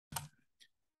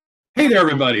there,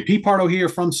 everybody. Pete Pardo here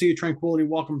from Sea of Tranquility.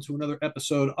 Welcome to another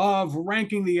episode of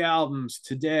Ranking the Albums.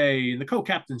 Today, in the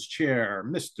co-captain's chair,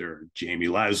 Mr. Jamie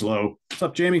Laszlo. What's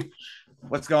up, Jamie?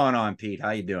 What's going on, Pete? How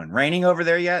you doing? Raining over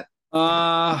there yet?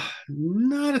 Not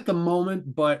at the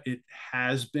moment, but it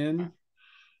has been.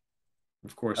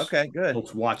 Of course, Okay, good.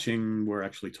 folks watching, we're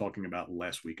actually talking about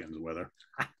last weekend's weather.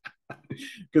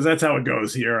 Because that's how it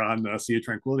goes here on Sea of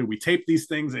Tranquility. We tape these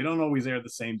things; they don't always air the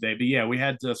same day. But yeah, we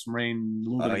had some rain, a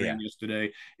little bit Oh of rain yeah.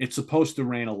 yesterday. It's supposed to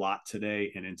rain a lot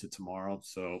today and into tomorrow,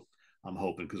 so I'm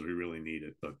hoping because we really need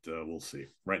it. But we'll see.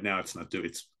 Right now, it's not doing.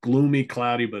 It's gloomy,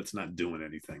 cloudy, but it's not doing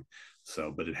anything.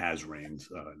 So, but it has rained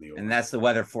in the And over. that's the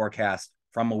weather forecast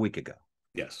from a week ago.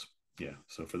 Yes, yeah.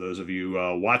 So for those of you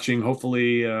watching,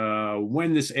 hopefully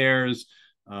when this airs,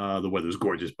 the weather's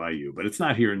gorgeous by you, but it's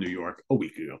not here in New York a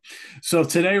week ago. So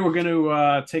today we're going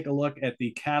to take a look at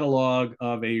the catalog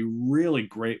of a really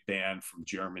great band from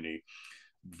Germany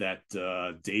that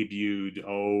debuted,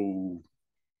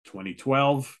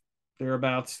 2012,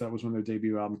 thereabouts. That was when their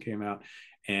debut album came out.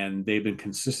 And they've been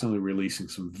consistently releasing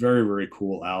some very, very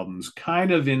cool albums,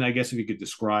 kind of in, I guess, if you could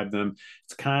describe them,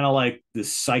 it's kind of like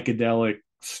this psychedelic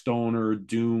stoner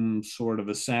doom sort of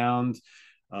a sound.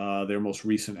 Their most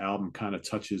recent album kind of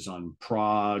touches on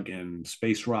prog and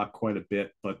space rock quite a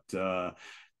bit, but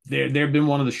they've been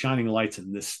one of the shining lights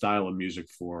in this style of music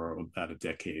for about a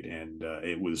decade. And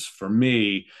it was, for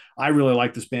me, I really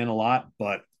like this band a lot,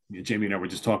 but Jamie and I were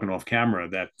just talking off camera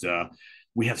that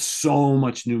we have so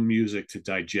much new music to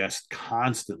digest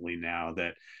constantly now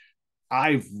that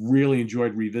I've really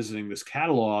enjoyed revisiting this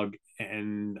catalog.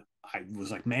 And I was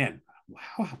like, man,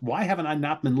 why haven't I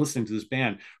not been listening to this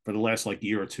band for the last like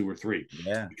year or two or three?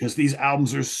 Yeah. Because these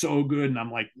albums are so good. And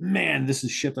I'm like, man, this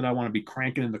is shit that I want to be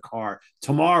cranking in the car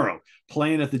tomorrow,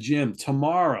 playing at the gym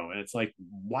tomorrow. And it's like,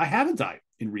 why haven't I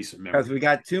in recent Because memory? we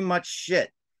got too much shit.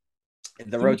 The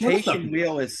Too much other stuff to rotation do.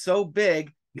 wheel is so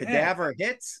big, Yeah. Cadaver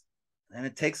hits, and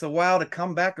it takes a while to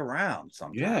come back around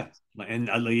Yeah. sometimes. And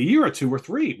a year or two or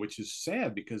three, which is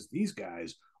sad because these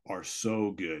guys are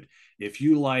so good. If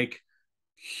you like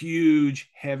huge,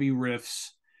 heavy riffs,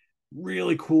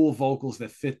 really cool vocals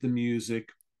that fit the music,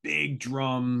 big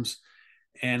drums,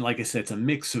 and like I said, it's a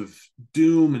mix of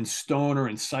doom and stoner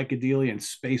and psychedelia and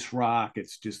space rock.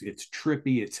 It's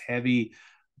trippy, it's heavy,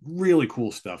 really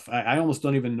cool stuff. I almost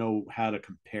don't even know how to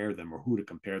compare them or who to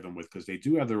compare them with because they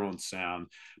do have their own sound,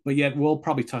 but yet we'll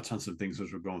probably touch on some things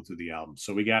as we're going through the album.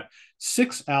 So we got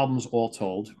 6 albums all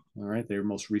told. All right. Their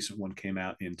most recent one came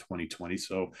out in 2020.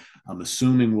 So I'm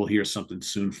assuming we'll hear something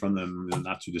soon from them in the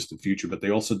not too distant future. But they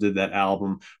also did that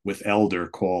album with Elder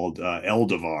called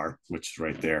Eldavar, which is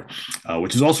right there,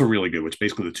 which is also really good, which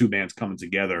basically the two bands coming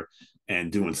together and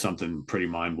doing something pretty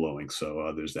mind blowing.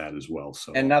 So there's that as well.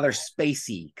 So Another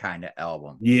spacey kind of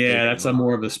album. yeah, that's a Spacey,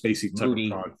 more of a spacey type of moody.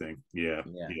 prog thing. Yeah,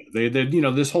 Yeah. yeah. They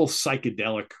this whole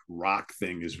psychedelic rock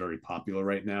thing is very popular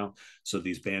right now. So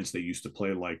these bands they used to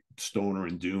play like stoner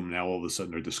and doom now all of a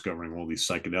sudden they're discovering all these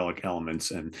psychedelic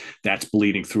elements, and that's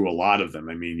bleeding through a lot of them.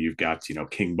 I mean, you've got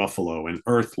King Buffalo and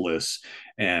Earthless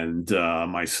and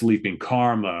My Sleeping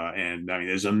Karma, and I mean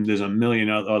there's a million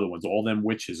other ones. All them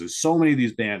witches. There's so many of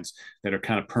these bands that are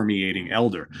kind of permeating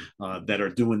Elder that are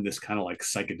doing this kind of like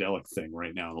psychedelic thing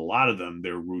right now. And a lot of them,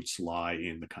 their roots lie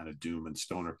in the kind of doom and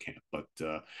stoner camp. But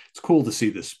it's cool to see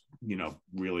this,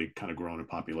 really kind of growing in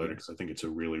popularity Yeah. because I think it's a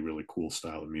really, really cool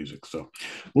style of music. So,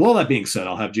 with all that being said,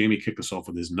 I'll have Jamie kick us off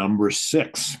with his number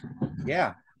 6.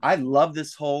 Yeah. I love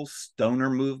this whole stoner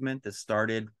movement that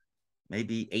started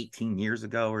maybe 18 years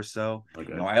ago or so.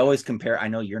 Okay. I always compare, I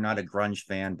know you're not a grunge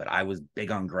fan, but I was big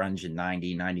on grunge in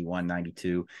 90, 91,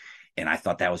 92. And I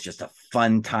thought that was just a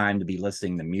fun time to be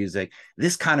listening to music.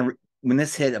 This kind of, when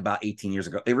this hit about 18 years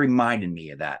ago, it reminded me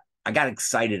of that. I got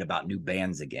excited about new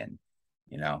bands again.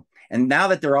 And now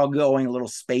that they're all going a little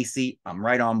spacey, I'm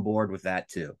right on board with that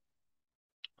too.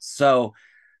 So,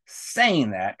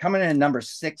 saying that, coming in at number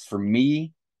 6 for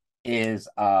me is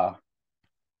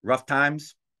Rough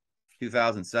Times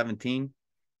 2017.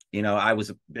 I was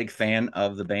a big fan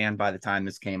of the band by the time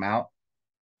this came out.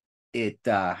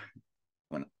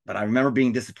 But I remember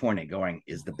being disappointed going,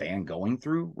 is the band going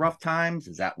through rough times?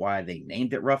 Is that why they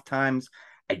named it Rough Times?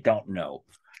 I don't know.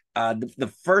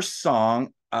 The first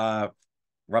song,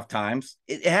 Rough Times,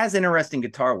 it has interesting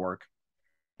guitar work,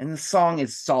 and the song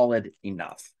is solid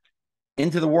enough.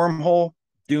 Into the Wormhole,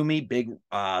 doomy, big,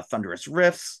 thunderous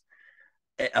riffs,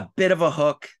 a bit of a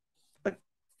hook, but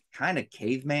kind of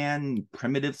caveman,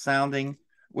 primitive sounding,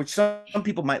 which some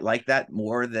people might like that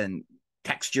more than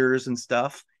textures and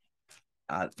stuff.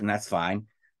 And that's fine.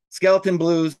 Skeleton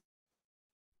Blues,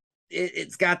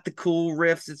 it's got the cool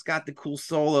riffs, it's got the cool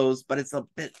solos, but it's a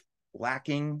bit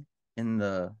lacking in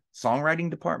the songwriting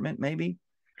department, maybe.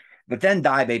 But then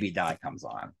Die Baby Die comes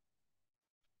on,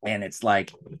 and it's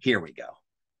like, here we go.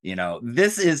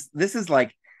 This is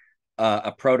like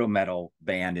a proto metal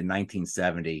band in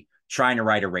 1970 trying to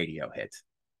write a radio hit.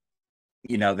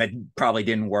 That probably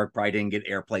didn't work, probably didn't get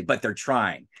airplay, but they're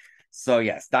trying. So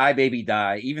yes, Die Baby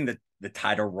Die. Even the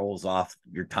title rolls off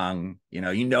your tongue.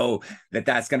 That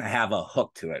that's going to have a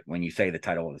hook to it when you say the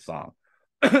title of the song.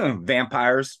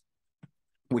 Vampires,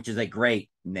 which is a great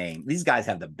name. These guys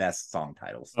have the best song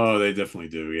titles. Oh, they definitely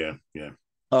do. Yeah, yeah.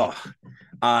 Oh,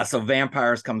 so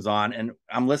Vampires comes on, and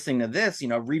I'm listening to this,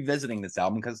 revisiting this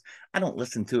album because I don't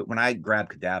listen to it when I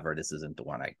grab Kadavar. This isn't the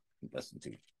one I listen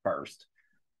to first.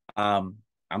 I'm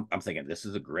thinking this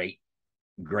is a great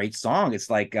song. It's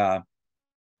like 60s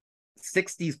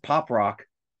pop rock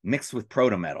mixed with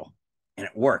proto metal, and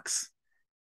it works.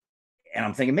 And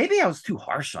I'm thinking maybe I was too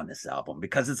harsh on this album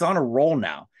because it's on a roll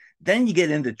now. Then you get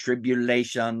into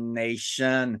Tribulation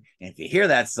Nation, and if you hear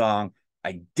that song,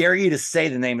 I dare you to say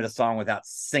the name of the song without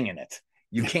singing it.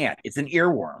 You can't. It's an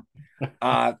earworm.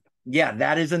 Yeah,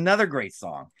 that is another great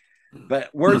song. But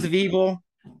Words of Evil,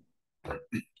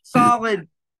 solid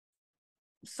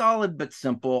but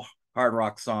simple hard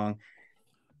rock song.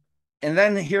 And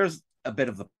then here's a bit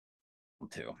of the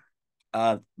two.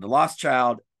 The Lost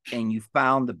Child and You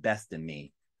Found the Best in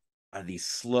Me are these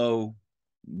slow,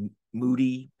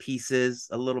 moody pieces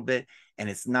a little bit, and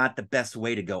it's not the best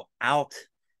way to go out.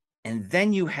 And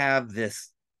then you have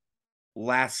this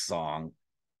last song,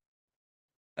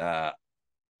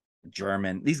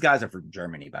 German. These guys are from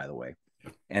Germany, by the way,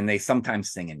 and they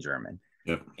sometimes sing in German.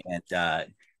 Yep.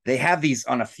 And they have these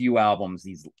on a few albums,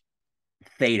 these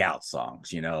fade out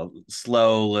songs,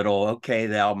 slow little, okay,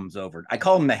 the album's over. I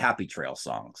call them the Happy Trail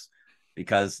songs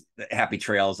because the Happy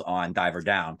Trails on Diver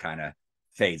Down kind of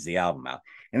fades the album out.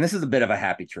 And this is a bit of a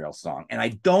Happy Trail song. And I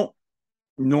don't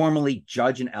normally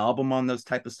judge an album on those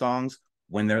type of songs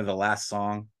when they're the last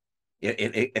song.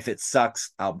 If it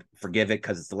sucks, I'll forgive it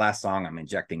because it's the last song. I'm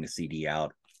injecting the CD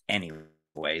out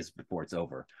anyways before it's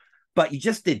over. But you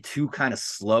just did two kind of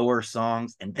slower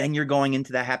songs, and then you're going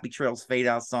into that Happy Trails fade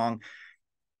out song.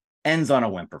 Ends on a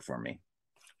whimper for me.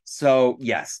 So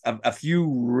yes, a few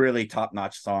really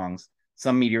top-notch songs,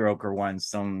 some mediocre ones,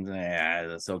 some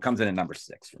so it comes in at number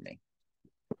 6 for me.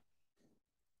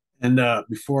 And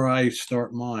before I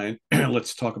start mine,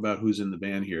 let's talk about who's in the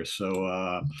band here.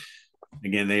 So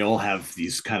again, they all have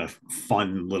these kind of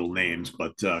fun little names,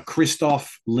 but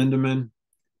Christoph Lindemann,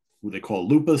 who they call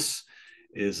Lupus,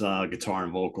 is guitar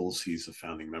and vocals. He's a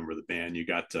founding member of the band. You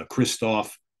got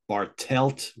Christoph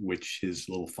Bartelt, which his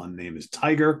little fun name is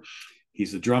Tiger.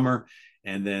 He's the drummer.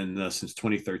 And then since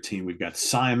 2013, we've got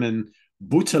Simon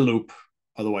Butaloop,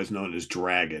 otherwise known as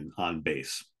Dragon, on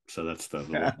bass. So that's the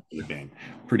band.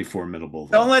 Pretty formidable.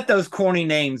 Don't let those corny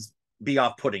names be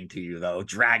off-putting to you, though.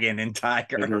 Dragon and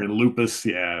Tiger. Tiger and Lupus,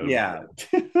 yeah.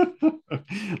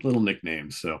 Little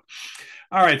nicknames. So,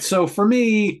 all right. So for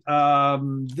me,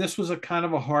 this was a kind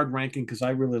of a hard ranking because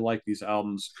I really like these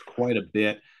albums quite a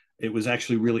bit. It was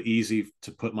actually really easy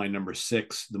to put my number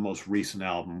 6, the most recent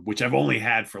album, which I've only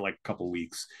had for like a couple of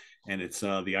weeks, and it's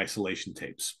the Isolation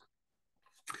Tapes.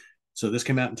 So this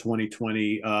came out in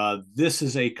 2020. This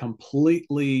is a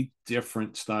completely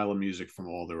different style of music from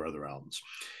all their other albums.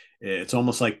 It's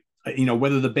almost like,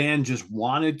 whether the band just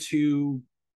wanted to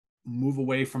move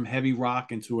away from heavy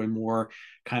rock into a more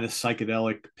kind of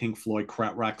psychedelic Pink Floyd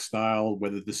krautrock style,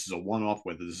 whether this is a one-off,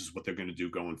 whether this is what they're going to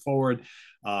do going forward.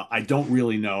 I don't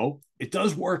really know. It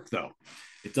does work, though.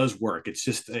 It does work. It's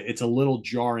just, it's a little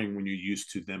jarring when you're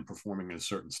used to them performing in a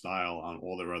certain style on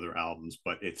all their other albums,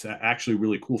 but it's actually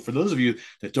really cool. For those of you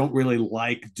that don't really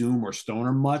like Doom or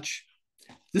Stoner much,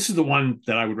 this is the one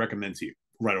that I would recommend to you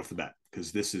right off the bat,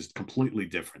 because this is completely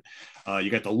different.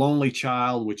 You got The Lonely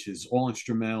Child, which is all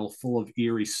instrumental, full of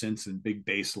eerie synths and big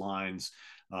bass lines.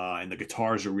 And the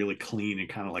guitars are really clean and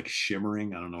kind of like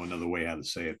shimmering. I don't know another way how to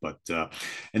say it, but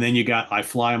and then you got I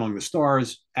Fly Among the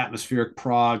Stars, atmospheric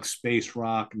prog, space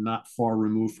rock, not far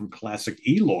removed from classic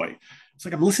Eloy. It's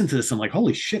like I'm listening to this, I'm like,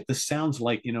 holy shit, this sounds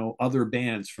like other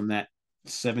bands from that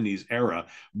 70s era,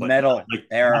 but metal like,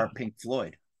 era Pink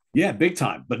Floyd. Yeah, big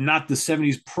time, but not the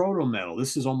 70s proto metal.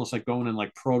 This is almost like going in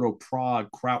like proto prog,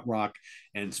 krautrock,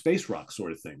 and space rock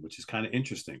sort of thing, which is kind of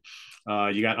interesting.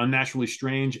 You got Unnaturally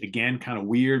Strange, again, kind of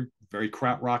weird, very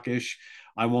krautrock-ish.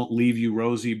 I Won't Leave You,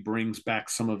 Rosie brings back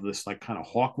some of this like kind of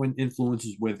Hawkwind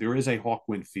influences, where there is a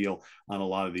Hawkwind feel on a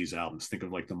lot of these albums. Think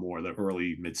of like the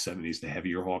early mid 70s, the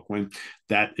heavier Hawkwind.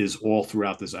 That is all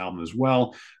throughout this album as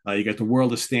well. You got The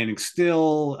World Is Standing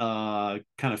Still,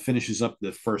 kind of finishes up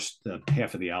the first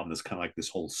half of the album. It's kind of like this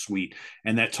whole suite.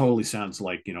 And that totally sounds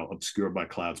like, Obscured by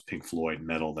Clouds, Pink Floyd,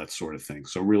 metal, that sort of thing.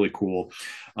 So really cool.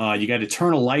 You got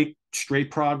Eternal Light,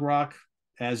 straight prog rock,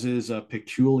 as is a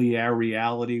Peculiar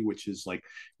Reality, which is like,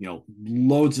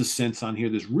 loads of synths on here.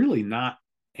 There's really not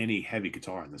any heavy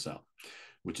guitar in this album,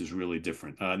 which is really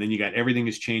different. Then you got Everything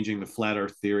Is Changing, The Flat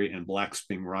Earth Theory, and Black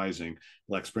Spring Rising,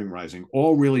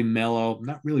 all really mellow.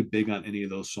 Not really big on any of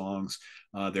those songs.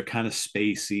 They're kind of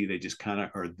spacey. They just kind of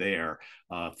are there.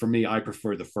 For me, I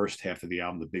prefer the first half of the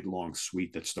album, the big long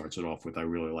suite that starts it off with. I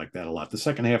really like that a lot. The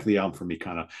second half of the album for me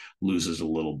kind of loses a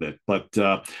little bit, but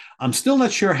I'm still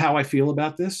not sure how I feel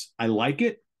about this. I like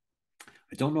it.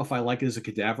 I don't know if I like it as a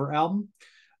Kadaver album.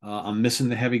 I'm missing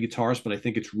the heavy guitars, but I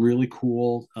think it's really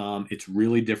cool. It's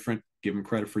really different. Give them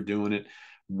credit for doing it.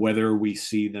 Whether we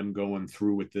see them going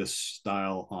through with this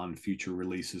style on future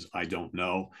releases, I don't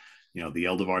know. The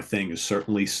Eldavar thing is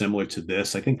certainly similar to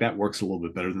this. I think that works a little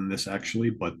bit better than this, actually,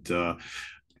 but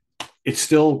it's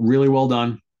still really well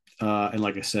done. And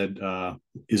like I said,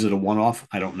 is it a one-off?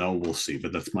 I don't know. We'll see.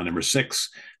 But that's my number 6,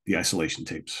 The Isolation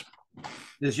Tapes.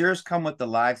 Does yours come with the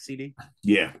live CD?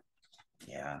 Yeah.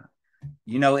 Yeah.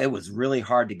 It was really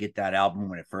hard to get that album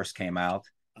when it first came out.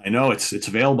 I know it's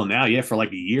available now. Yeah, for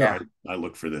like a year. Yeah. I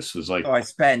looked for this. It was like, so I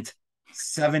spent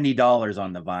 $70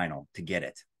 on the vinyl to get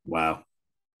it. Wow.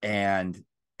 And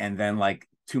then like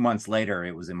 2 months later,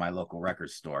 it was in my local record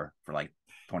store for like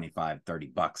 25,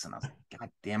 $30. And I was like, God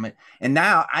damn it. And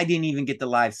now I didn't even get the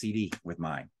live CD with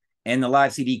mine. And the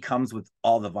live CD comes with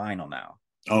all the vinyl now.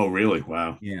 Oh, really?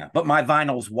 Wow. Yeah. But my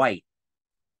vinyl's white.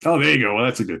 Oh, there you go. Well,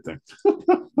 that's a good thing.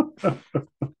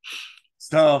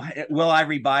 So will I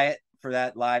rebuy it for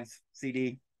that live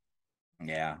CD?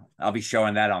 Yeah. I'll be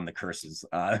showing that on the Curse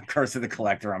of the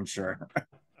Collector, I'm sure.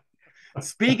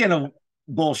 Speaking of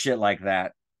bullshit like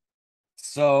that,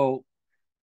 so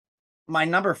my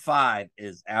number 5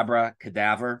 is Abra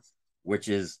Kadaver, which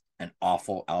is an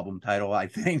awful album title, I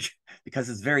think, because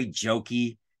it's very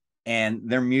jokey and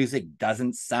their music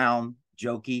doesn't sound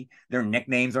jokey. Their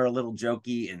nicknames are a little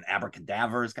jokey, and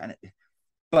Abracadaver is kind of,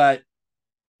 but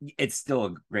it's still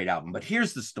a great album. But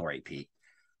here's the story, Pete.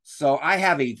 So I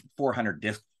have a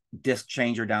 400 disc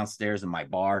changer downstairs in my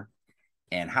bar.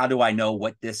 And how do I know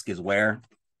what disc is where?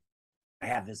 I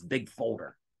have this big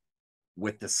folder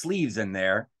with the sleeves in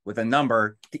there with a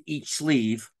number to each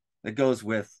sleeve that goes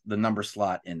with the number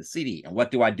slot in the CD. And what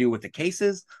do I do with the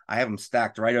cases? I have them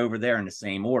stacked right over there in the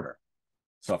same order.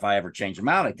 So if I ever change them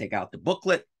out, I take out the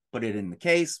booklet, put it in the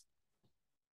case.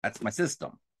 That's my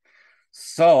system.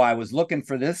 So I was looking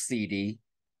for this CD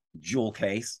jewel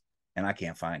case, and I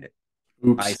can't find it.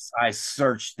 Oops. I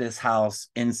searched this house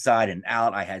inside and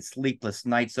out. I had sleepless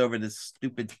nights over this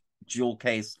stupid jewel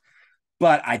case,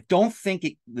 but I don't think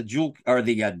the jewel or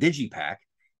the digipack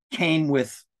came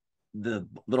with the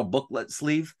little booklet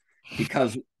sleeve,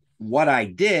 because what I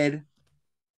did,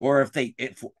 or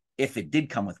if it did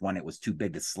come with one, it was too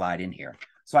big to slide in here.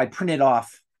 So I printed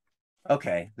off.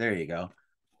 Okay, there you go.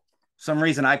 For some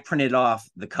reason I printed off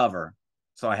the cover,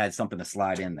 so I had something to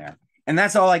slide in there. And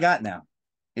that's all I got now,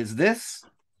 is this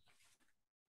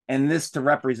and this to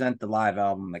represent the live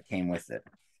album that came with it.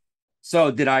 So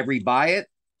did I rebuy it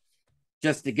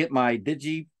just to get my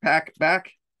digipack back?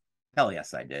 Hell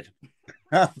yes, I did.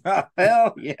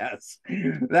 Hell yes.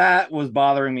 That was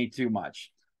bothering me too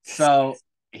much. So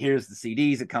here's the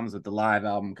CDs. It comes with the live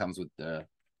album, comes with the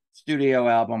studio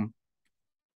album,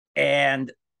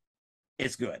 and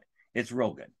it's good. It's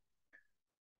real good.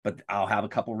 But I'll have a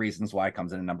couple reasons why it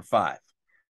comes in at number 5.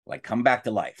 Like Come Back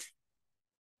to Life.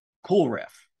 Cool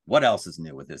riff. What else is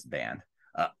new with this band?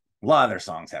 A lot of their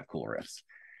songs have cool riffs.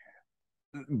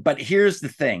 But here's the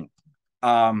thing.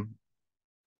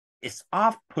 It's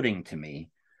off-putting to me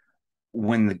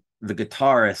when the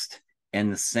guitarist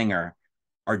and the singer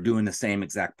are doing the same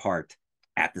exact part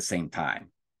at the same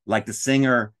time. Like the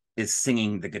singer is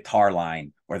singing the guitar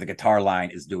line, or the guitar line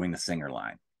is doing the singer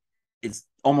line. It's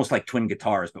almost like twin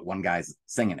guitars, but one guy's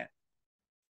singing it.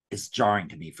 It's jarring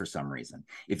to me for some reason.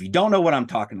 If you don't know what I'm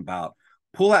talking about,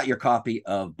 pull out your copy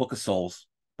of Book of Souls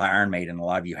by Iron Maiden. A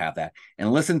lot of you have that.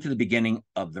 And listen to the beginning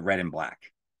of the Red and Black.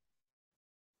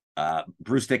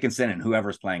 Bruce Dickinson and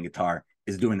whoever's playing guitar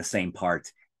is doing the same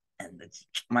part. And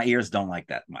my ears don't like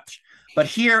that much. But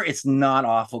here it's not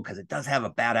awful, because it does have a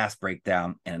badass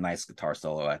breakdown and a nice guitar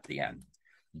solo at the end.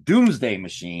 Doomsday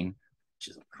Machine, which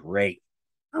is a great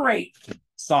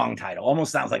song title.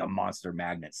 Almost sounds like a Monster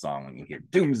Magnet song when you hear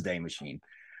Doomsday Machine.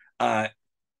 Uh,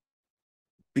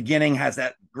 beginning has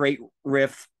that great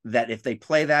riff that if they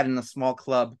play that in a small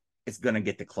club, it's going to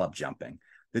get the club jumping.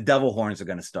 The devil horns are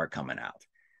going to start coming out.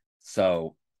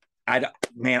 So, I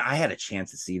had a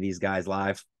chance to see these guys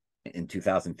live in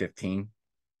 2015.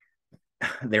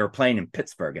 They were playing in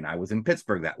Pittsburgh, and I was in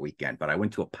Pittsburgh that weekend, but I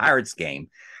went to a Pirates game,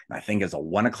 and I think it was a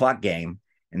 1:00 game,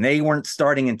 and they weren't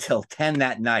starting until 10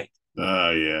 that night.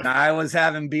 Yeah. And I was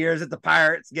having beers at the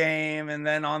Pirates game, and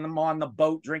then on the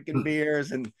boat drinking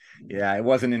beers, and yeah, it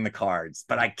wasn't in the cards.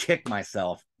 But I kicked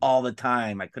myself all the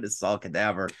time. I could have saw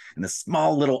Kadaver in the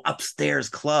small little upstairs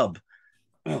club.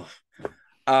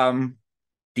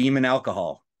 Demon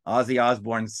Alcohol. Ozzy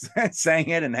Osbourne sang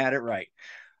it and had it right.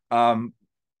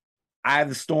 Eye of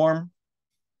the Storm,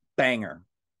 banger.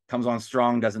 Comes on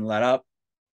strong, doesn't let up.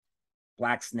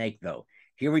 Black Snake, though.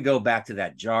 Here we go back to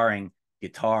that jarring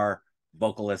guitar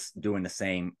vocalist doing the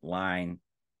same line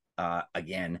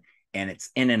again. And it's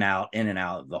in and out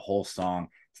of the whole song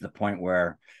to the point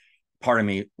where part of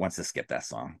me wants to skip that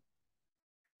song.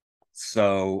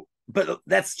 So, but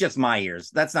that's just my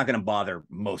ears. That's not going to bother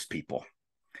most people.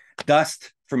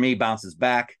 Dust, for me, bounces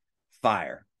back.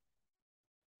 Fire.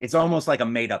 It's almost like a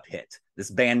made-up hit. This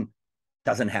band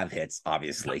doesn't have hits,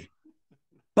 obviously.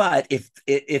 But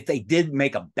if they did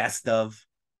make a best of,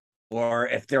 or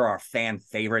if there are fan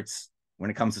favorites when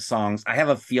it comes to songs, I have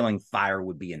a feeling Fire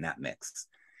would be in that mix.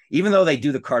 Even though they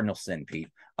do the cardinal sin, Pete,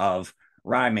 of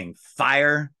rhyming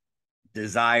fire,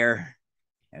 desire,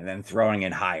 and then throwing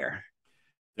in higher.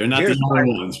 They're not the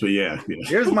only ones, but yeah.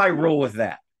 Here's my rule with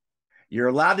that. You're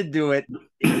allowed to do it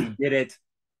if you did it,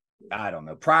 I don't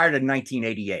know, prior to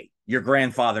 1988. You're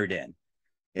grandfathered in.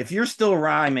 If you're still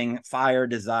rhyming fire,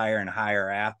 desire, and higher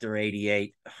after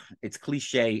 88, it's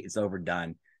cliche, it's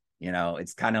overdone. You know,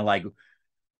 it's kind of like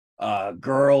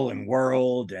girl and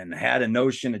world and had a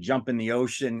notion to jump in the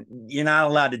ocean. You're not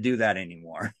allowed to do that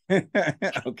anymore.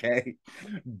 Okay.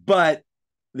 But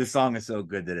the song is so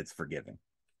good that it's forgiven.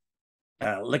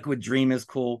 Liquid Dream is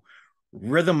cool.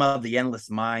 Rhythm of the Endless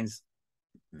Minds,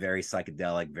 very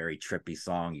psychedelic, very trippy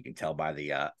song. You can tell by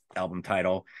the album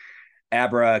title.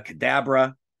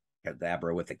 Abracadabra,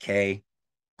 Cadabra with a K.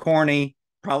 Corny,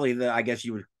 probably I guess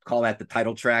you would call that the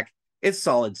title track. It's a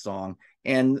solid song.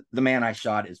 And The Man I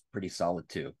Shot is pretty solid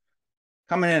too.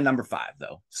 Coming in at number 5,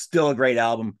 though. Still a great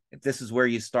album. If this is where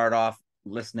you start off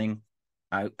listening,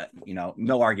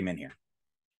 no argument here.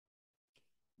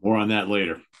 More on that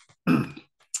later.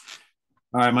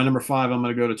 All right, my number 5, I'm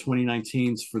going to go to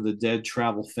 2019's For the Dead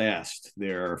Travel Fast,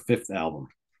 their 5th album.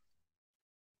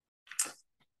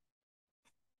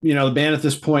 You know, the band at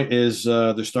this point is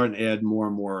they're starting to add more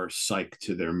and more psych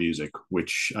to their music,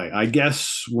 which I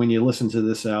guess when you listen to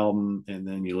this album and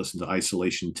then you listen to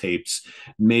isolation tapes,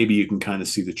 maybe you can kind of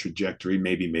see the trajectory,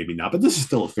 maybe not. But this is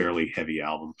still a fairly heavy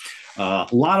album. A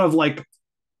lot of like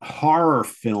horror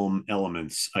film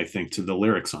elements, I think, to the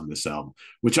lyrics on this album,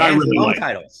 which I really like.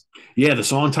 Titles. Yeah, the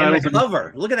song titles. And the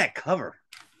cover. Look at that cover.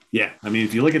 Yeah, I mean,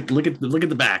 if you look at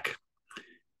the back,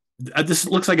 this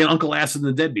looks like an Uncle Acid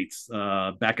and the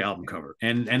Deadbeats back album cover,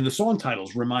 and the song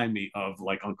titles remind me of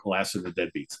like Uncle Acid and the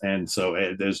Deadbeats, and so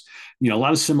there's a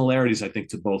lot of similarities I think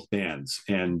to both bands,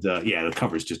 and yeah, the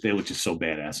covers they look just so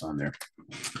badass on there.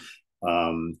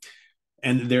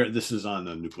 And this is on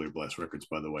the Nuclear Blast Records,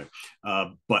 by the way.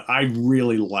 But I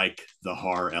really like the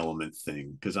horror element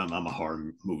thing because I'm a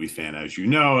horror movie fan, as you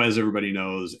know, as everybody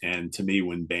knows. And to me,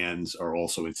 when bands are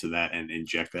also into that and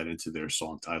inject that into their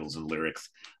song titles and lyrics,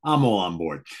 I'm all on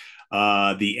board.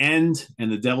 The End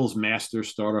and The Devil's Master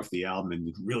start off the album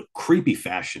in real creepy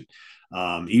fashion.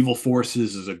 Evil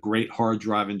Forces is a great hard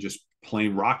driving, just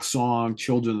plain rock song.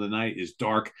 Children of the Night is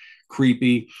dark,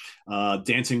 creepy.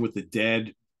 Dancing with the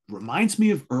Dead reminds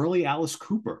me of early Alice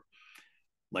Cooper,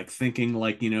 like thinking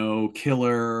like,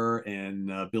 Killer and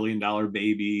 $1 Billion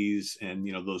Babies and,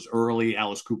 those early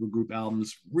Alice Cooper group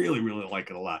albums. Really, really like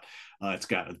it a lot. It's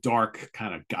got a dark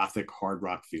kind of gothic hard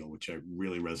rock feel, which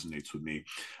really resonates with me.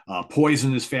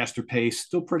 Poison is faster paced,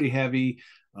 still pretty heavy.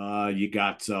 You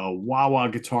got wah-wah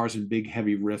guitars and big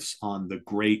heavy riffs on the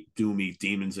great doomy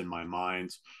Demons in My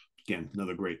Mind. Again,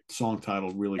 another great song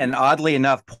title. Really, and oddly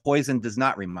enough, Poison does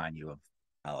not remind you of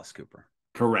Alice Cooper.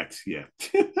 Correct. Yeah.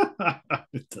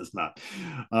 It does not.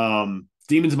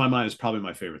 Demons in My Mind is probably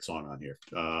my favorite song on here.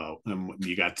 And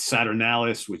you got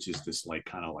Saturnalis, which is this like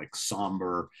kind of like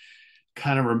somber,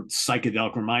 kind of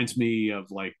psychedelic, reminds me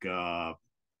of like the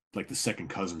second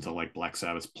cousin to like Black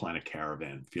Sabbath's Planet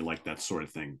Caravan. If you like that sort of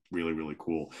thing, really, really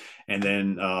cool. And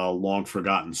then Long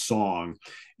Forgotten Song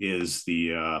is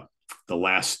the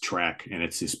last track, and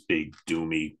it's this big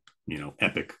doomy,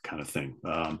 epic kind of thing.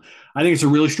 I think it's a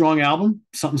really strong album.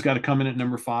 Something's got to come in at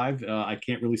number 5. I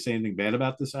can't really say anything bad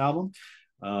about this album.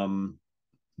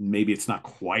 Maybe it's not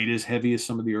quite as heavy as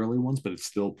some of the early ones, but it's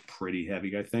still pretty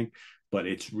heavy, I think. But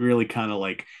it's really kind of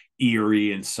like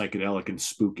eerie and psychedelic and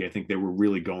spooky. I think they were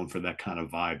really going for that kind of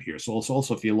vibe here. So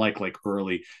also if you like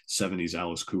early 70s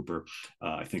Alice Cooper,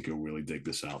 I think you'll really dig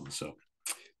this album. So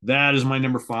that is my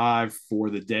number 5 for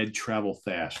The Dead Travel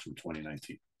Fast from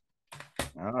 2019.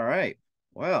 All right.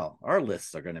 Well, our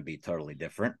lists are going to be totally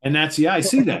different. And that's, yeah, I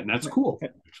see that. And that's cool.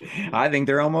 I think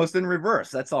they're almost in reverse.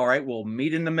 That's all right. We'll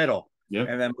meet in the middle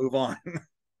and then move on.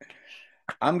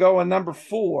 I'm going number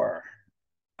 4.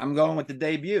 I'm going with the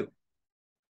debut.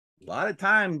 A lot of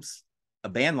times a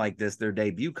band like this, their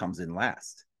debut comes in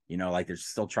last. Like they're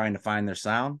still trying to find their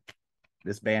sound.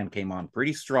 This band came on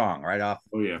pretty strong right off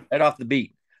the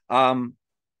beat.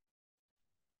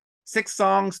 6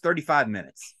 songs, 35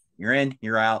 minutes. You're in,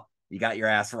 you're out. You got your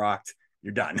ass rocked.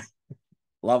 You're done.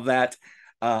 Love that.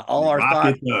 All our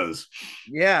thoughts. It does.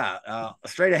 Yeah.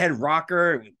 Straight ahead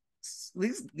rocker.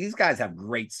 These guys have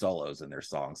great solos in their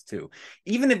songs too.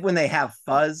 Even when they have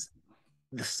fuzz,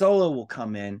 the solo will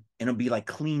come in and it'll be like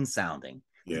clean sounding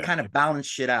to kind of balance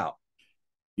shit out.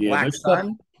 Yeah,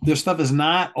 their stuff is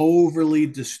not overly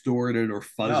distorted or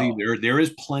fuzzy. No. There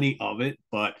is plenty of it,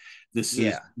 but this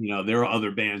is, there are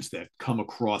other bands that come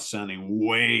across sounding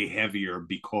way heavier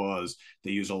because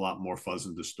they use a lot more fuzz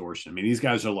and distortion. I mean, these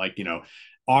guys are like,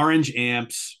 orange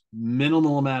amps,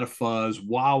 minimal amount of fuzz,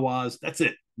 wah-wahs. That's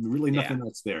it. Really nothing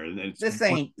else there. And this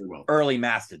ain't early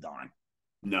Mastodon.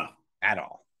 No. At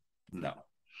all. No.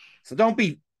 So don't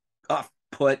be off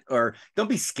put or don't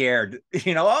be scared.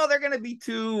 They're going to be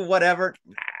too whatever.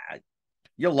 Nah,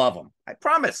 you'll love them. I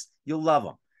promise you'll love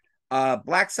them.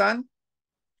 Black Sun,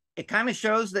 it kind of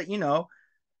shows that,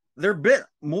 they're a bit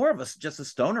more of just a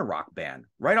stoner rock band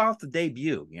right off the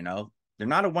debut. They're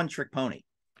not a one-trick pony.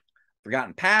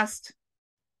 Forgotten Past,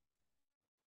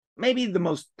 maybe the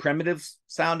most primitive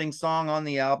sounding song on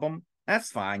the album.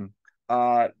 That's fine.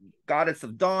 Goddess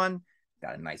of Dawn,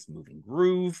 got a nice moving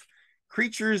groove.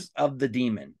 Creatures of the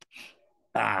Demon.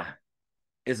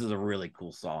 This is a really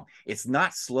cool song. It's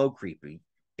not slow creepy.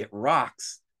 It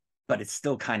rocks, but it's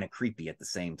still kind of creepy at the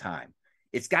same time.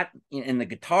 It's got, in the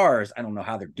guitars, I don't know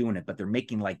how they're doing it, but they're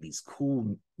making like these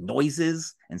cool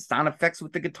noises and sound effects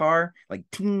with the guitar, like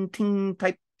ting, ting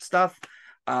type stuff.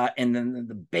 And then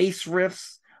the bass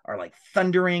riffs are like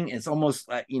thundering. It's almost,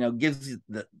 gives you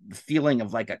the feeling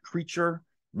of like a creature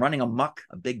running amok,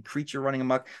 a big creature running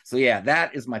amok. So yeah,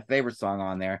 that is my favorite song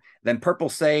on there. Then Purple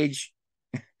Sage,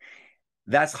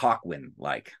 that's Hawkwind,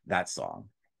 like that song.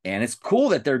 And it's cool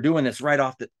that they're doing this right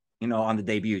off the, on the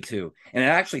debut too. And it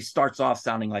actually starts off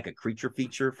sounding like a creature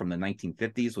feature from the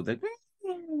 1950s with the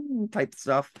type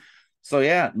stuff. So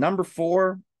yeah, number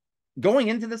 4. Going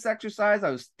into this exercise, I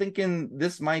was thinking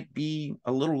this might be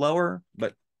a little lower,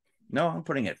 but no, I'm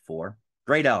putting it 4.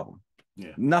 Great album.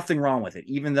 Yeah. Nothing wrong with it,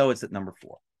 even though it's at number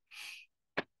 4.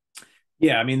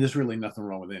 Yeah, I mean, there's really nothing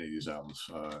wrong with any of these albums,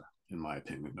 in my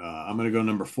opinion. I'm going to go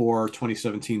number 4,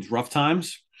 2017's Rough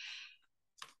Times.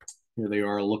 Here they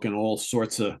are looking all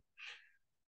sorts of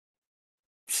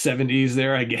 70s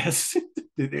there, I guess.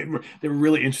 they were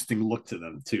really interesting look to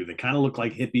them, too. They kind of look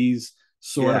like hippies,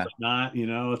 sort of, but not,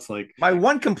 it's like. My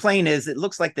one complaint is it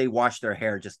looks like they wash their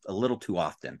hair just a little too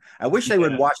often. I wish they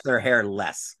would wash their hair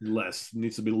less. Needs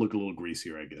to look a little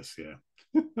greasier, I guess. Yeah.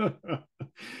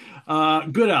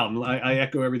 Good album. I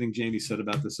echo everything Jamie said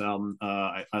about this album.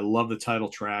 I love the title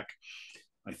track.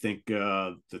 I think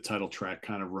the title track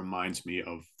kind of reminds me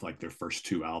of like their first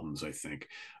 2 albums, I think.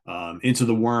 Into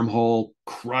the Wormhole,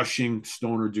 crushing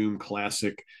stoner doom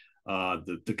classic.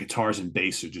 The guitars and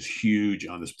bass are just huge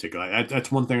on this particular.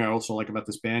 That's one thing I also like about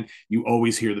this band. You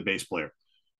always hear the bass player.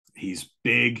 He's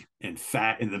big and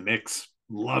fat in the mix.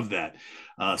 Love that.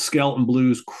 Skeleton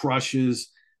Blues crushes.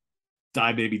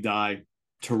 Die Baby Die,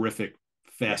 terrific,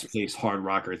 fast-paced hard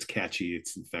rocker. It's catchy,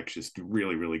 it's infectious,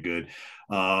 really, really good.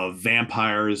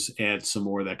 Vampires add some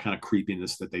more of that kind of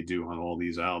creepiness that they do on all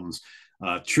these albums.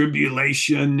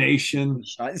 Tribulation Nation.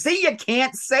 See, you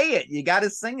can't say it. You got to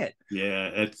sing it. Yeah,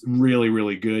 it's really,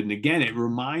 really good. And again, it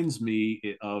reminds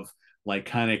me of like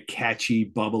kind of catchy,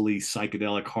 bubbly,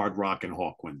 psychedelic hard rock and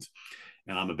Hawkwind.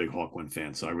 And I'm a big Hawkwind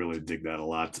fan, so I really dig that a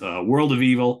lot. World of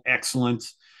Evil, excellent.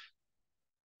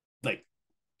 Like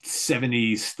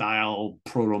 70s style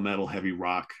proto metal heavy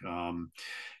rock.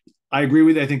 I agree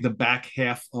with you. I think the back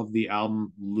half of the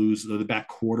album the back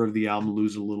quarter of the album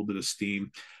lose a little bit of steam,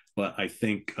 but I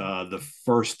think the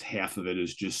first half of it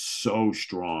is just so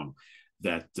strong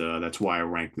that that's why I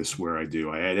rank this where I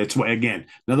do. That's why, again,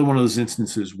 another one of those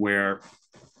instances where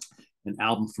an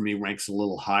album for me ranks a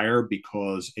little higher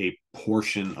because a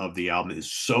portion of the album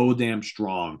is so damn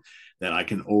strong that I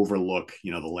can overlook,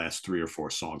 the last 3 or 4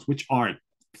 songs, which aren't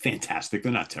fantastic.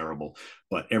 They're not terrible,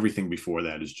 but everything before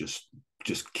that is just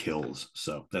kills.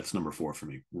 So that's number 4 for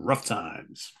me. Rough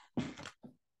Times.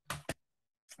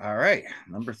 All right,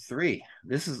 number 3.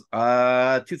 This is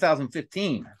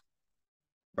 2015,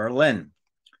 Berlin.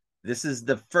 This is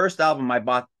the first album I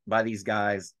bought by these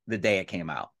guys the day it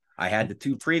came out. I had the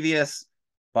 2 previous,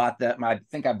 bought that. I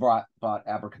think I bought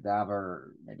Abracadaver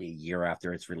maybe a year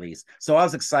after its release. So I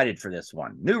was excited for this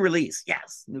one. New release,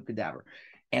 yes, new Kadavar.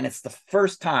 And it's the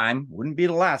first time, wouldn't be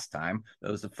the last time,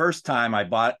 it was the first time I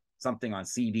bought something on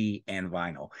CD and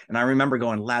vinyl. And I remember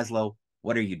going, Laszlo,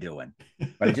 what are you doing?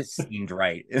 But it just seemed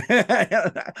right.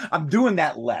 I'm doing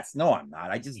that less. No, I'm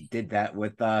not. I just did that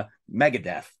with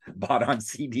Megadeth, bought on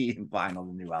CD and vinyl,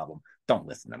 the new album. Don't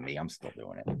listen to me. I'm still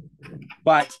doing it.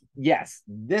 But yes,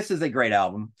 this is a great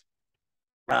album.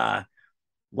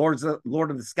 Lord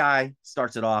of the Sky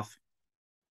starts it off.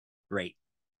 Great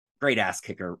ass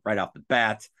kicker right off the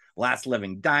bat. Last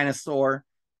Living Dinosaur.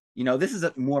 This is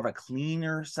more of a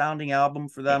cleaner sounding album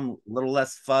for them, a little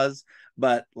less fuzz,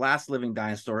 but Last Living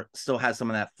Dinosaur still has some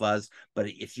of that fuzz. But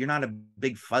if you're not a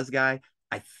big fuzz guy,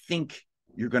 I think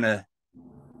you're going to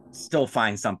still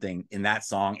find something in that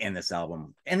song and this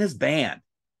album and this band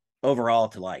overall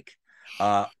to like.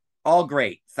 All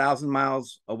great. 1,000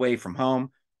 Miles Away from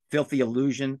Home, Filthy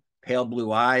Illusion, Pale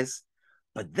Blue Eyes.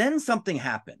 But then something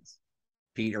happens,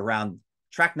 Pete, around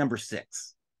track number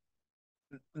 6.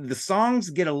 The songs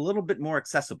get a little bit more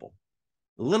accessible,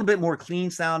 a little bit more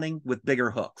clean sounding with bigger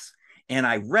hooks. And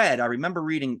I remember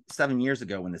reading 7 years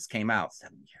ago when this came out,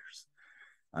 7 years.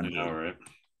 I know,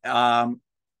 right?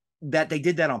 That they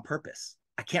did that on purpose.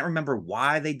 I can't remember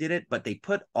why they did it, but they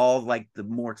put all like the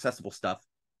more accessible stuff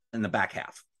in the back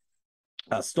half.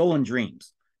 Stolen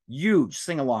Dreams, huge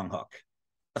sing-along hook,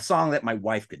 a song that my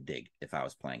wife could dig if I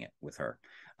was playing it with her.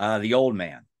 The Old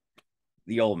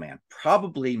Man,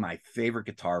 probably my favorite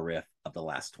guitar riff of the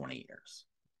last 20 years.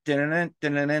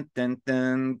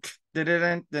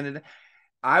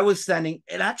 I was sending,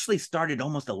 it actually started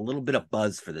almost a little bit of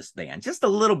buzz for this band, just a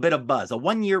little bit of buzz, a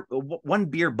 1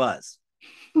 beer buzz,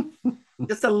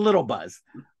 just a little buzz.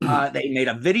 They made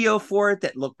a video for it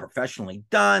that looked professionally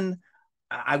done.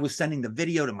 I was sending the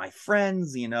video to my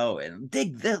friends, and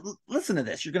dig this, listen to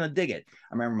this, you're going to dig it.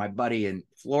 I remember my buddy in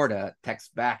Florida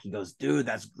texts back. He goes, dude,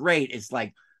 that's great. It's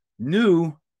like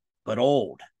new, but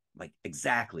old. Like,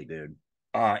 exactly, dude.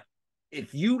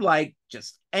 If you like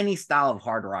just any style of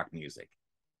hard rock music,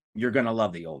 you're going to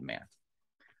love The Old Man.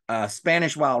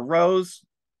 Spanish Wild Rose,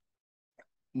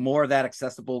 more of that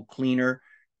accessible, cleaner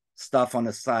stuff on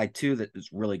the side too that is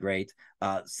really great.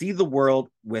 See the World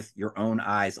with Your Own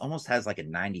Eyes almost has like a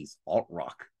 90s alt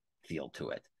rock feel to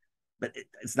it, but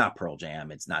it's not Pearl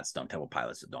Jam, it's not Stone Temple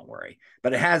Pilots, so don't worry,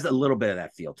 but it has a little bit of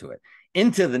that feel to it.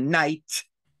 Into the Night,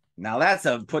 now that's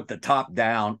a put the top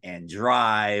down and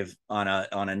drive on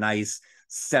a nice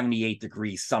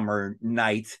 78-degree summer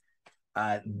night.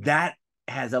 That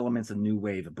has elements of new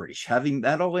wave of British heavy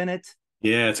metal in it.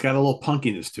 Yeah, it's got a little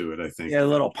punkiness to it, I think. Yeah, a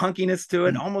little punkiness to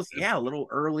it. Almost, a little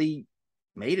early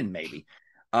Maiden, maybe.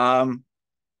 And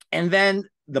then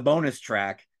the bonus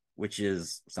track, which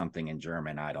is something in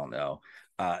German, I don't know.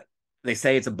 They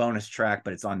say it's a bonus track,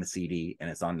 but it's on the CD and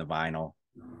it's on the vinyl.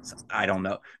 So I don't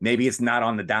know. Maybe it's not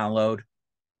on the download.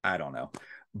 I don't know.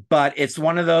 But it's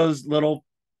one of those little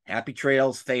Happy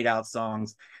Trails fade out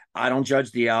songs. I don't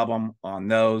judge the album on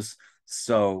those.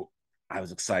 So I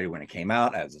was excited when it came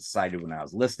out. I was excited when I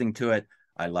was listening to it.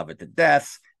 I love it to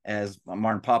death. As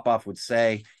Martin Popoff would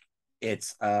say,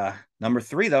 it's number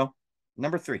 3, though.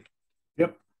 Number 3.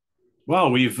 Yep.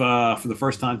 Well, we've, for the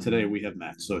first time today, we have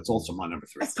Matt. So it's also my number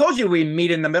 3. I told you we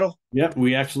meet in the middle. Yep,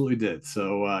 we absolutely did.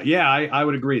 So, I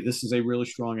would agree. This is a really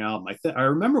strong album. I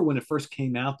remember when it first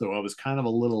came out, though, I was kind of a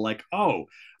little like, oh,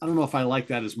 I don't know if I like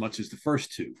that as much as the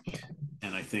first 2.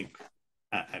 And I think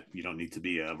you don't need to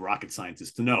be a rocket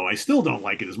scientist to know. I still don't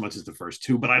like it as much as the first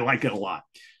 2, but I like it a lot.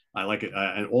 I like it.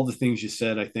 And all the things you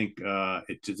said, I think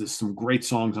there's some great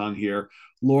songs on here.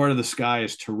 Lord of the Sky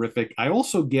is terrific. I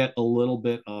also get a little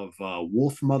bit of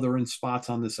Wolf Mother in spots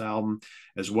on this album,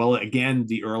 as well. Again,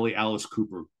 the early Alice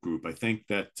Cooper group. I think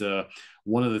that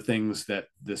one of the things that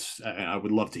I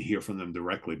would love to hear from them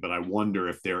directly, but I wonder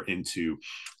if they're into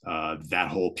that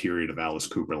whole period of Alice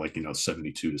Cooper, like,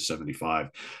 72 to 75,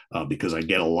 because I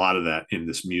get a lot of that in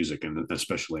this music, and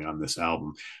especially on this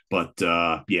album. But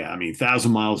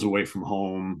 1,000 Miles Away from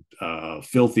Home,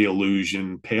 Filthy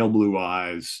Illusion, Pale Blue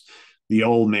Eyes, The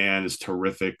Old Man is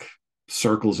terrific.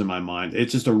 circles in my mind.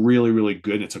 It's just a really, really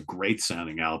good. It's a great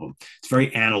sounding album. It's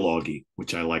very analogy,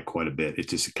 which I like quite a bit. It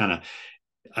just kind of,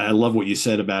 I love what you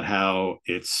said about how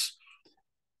it's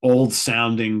old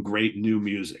sounding, great new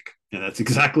music. And that's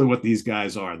exactly what these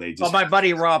guys are. They Well, just, my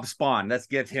buddy Rob Spawn, let's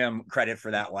give him credit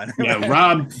for that one. yeah,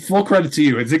 Rob, full credit to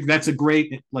you. I think that's a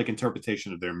great like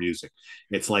interpretation of their music.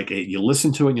 It's like you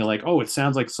listen to it and you're like, oh, it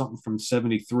sounds like something from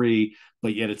 '73,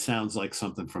 but yet it sounds like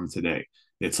something from today.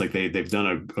 It's like they've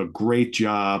done a great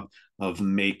job of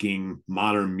making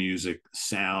modern music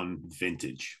sound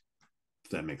vintage,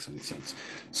 if that makes any sense.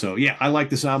 So yeah, I like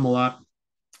this album a lot.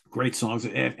 Great songs,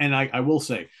 and I will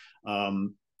say,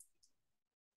 um,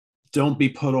 don't be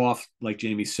put off, like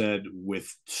Jamie said,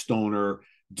 with stoner,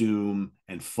 doom,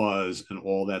 and fuzz and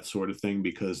all that sort of thing,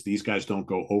 because these guys don't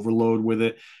go overload with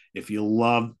it. If you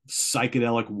love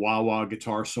psychedelic wah wah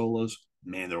guitar solos,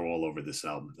 man, they're all over this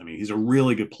album. I mean, he's a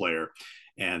really good player,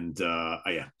 and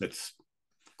yeah, that's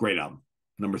great album.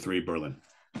 Number 3, Berlin.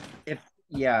 If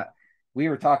yeah, we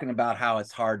were talking about how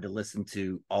it's hard to listen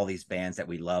to all these bands that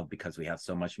we love because we have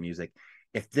so much music.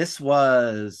 If this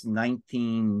was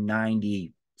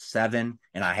 1997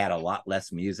 and I had a lot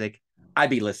less music, I'd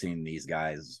be listening to these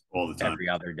guys All the time, every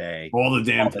other day, all the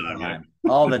damn all the time. time,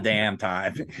 Yeah. all the damn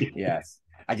time. Yes.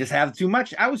 I just have too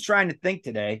much. I was trying to think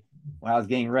today when I was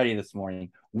getting ready this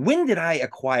morning. When did I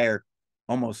acquire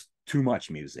almost too much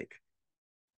music?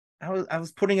 I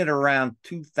was putting it around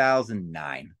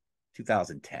 2009,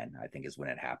 2010, I think is when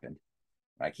it happened.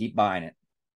 I keep buying it.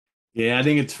 Yeah, I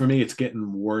think it's for me. It's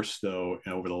getting worse though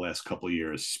over the last couple of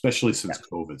years, especially since Yes.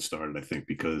 COVID started. I think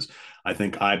because I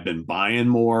think I've been buying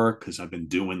more because I've been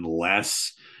doing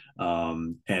less,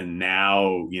 and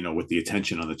now with the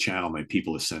attention on the channel, my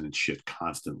people are sending shit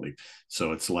constantly.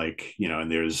 So it's like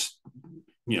and there's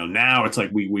now it's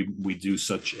like we do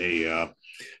such a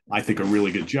I think a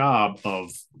really good job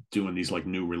of doing these like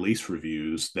new release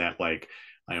reviews that like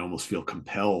I almost feel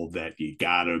compelled that you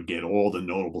got to get all the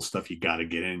notable stuff you got to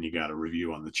get in, you got to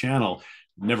review on the channel.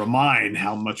 Never mind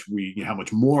how much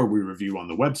more we review on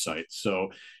the website. So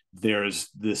there's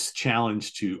this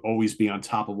challenge to always be on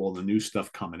top of all the new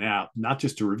stuff coming out, not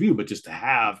just to review, but just to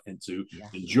have and to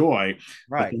enjoy.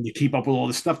 But Right. then you keep up with all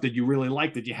the stuff that you really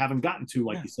like that you haven't gotten to,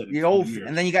 like you said, in The 20 old, years.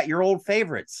 and then you got your old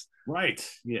favorites. Right.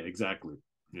 Yeah, exactly.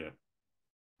 Yeah.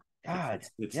 God,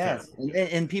 It's yes. terrible.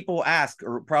 And people ask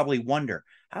or probably wonder,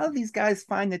 how do these guys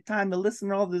find the time to listen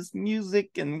to all this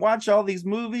music and watch all these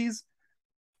movies?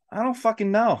 I don't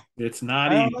fucking know. It's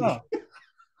not I don't easy. know.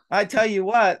 I tell you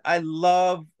what, I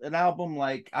love an album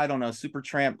like, I don't know,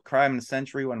 Supertramp, Crime in the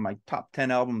Century, one of my top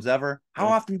 10 albums ever. How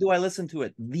Yeah. often do I listen to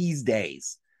it these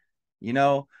days? You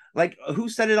know, like who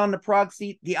said it on the prog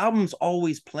seat? The album's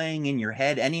always playing in your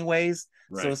head, anyways.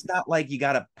 So Right. it's not like you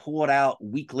got to pull it out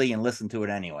weekly and listen to it,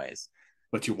 anyways.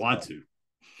 But you want So, to,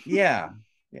 yeah.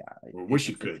 Yeah. or wish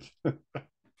you could.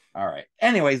 All right.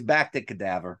 Anyways, back to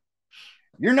Kadaver.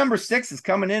 Your number 6 is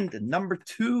coming in to number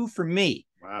 2 for me.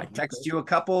 Wow. I Okay. texted you a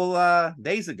couple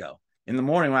days ago in the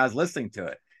morning when I was listening to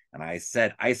it, and I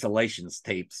said Isolations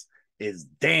tapes is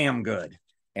damn good.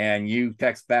 And you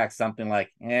text back something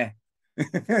like,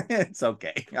 it's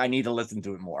okay. I need to listen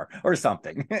to it more or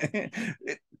something.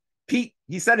 Pete,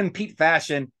 he said in Pete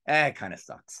fashion, it kind of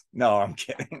sucks. No, I'm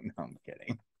kidding. No, I'm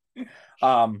kidding.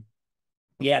 Um,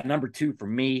 yeah, number 2 for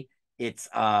me, it's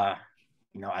I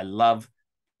love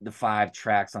the 5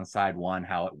 tracks on side 1,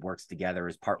 how it works together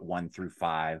as part 1 through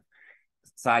 5.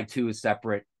 Side 2 is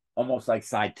separate, almost like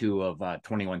side 2 of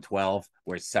 2112,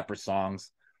 where it's separate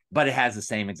songs, but it has the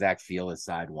same exact feel as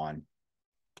side 1.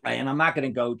 And I'm not going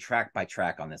to go track by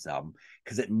track on this album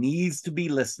because it needs to be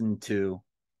listened to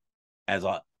as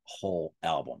a whole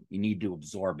album. You need to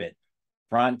absorb it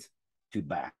front to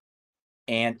back.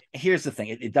 And here's the thing,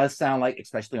 it does sound like,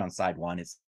 especially on side 1,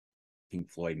 it's Pink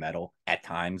Floyd metal at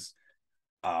times.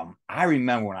 I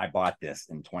remember when I bought this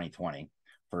in 2020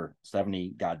 for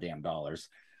 70 goddamn dollars,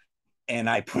 and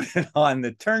I put it on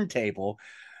the turntable.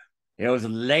 It was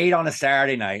late on a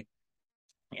Saturday night,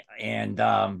 and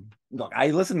look,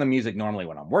 I listen to music normally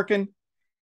when I'm working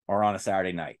or on a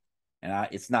Saturday night, and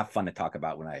it's not fun to talk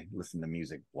about when I listen to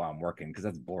music while I'm working because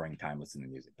that's boring time listening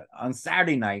to music. But on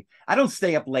Saturday night, I don't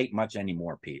stay up late much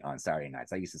anymore, Pete. On Saturday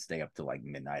nights, I used to stay up till like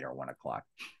midnight or 1 o'clock.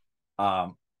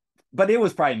 But it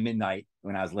was probably midnight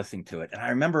when I was listening to it. And I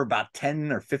remember about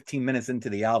 10 or 15 minutes into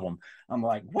the album, I'm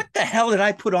like, what the hell did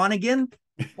I put on again?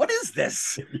 What is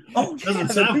this? Oh,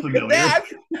 doesn't sound familiar.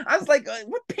 I was like,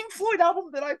 what Pink Floyd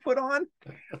album did I put on?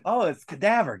 Oh, it's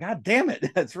Kadaver. God damn it.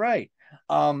 That's right.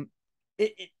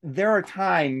 There are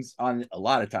times, on a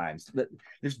lot of times, that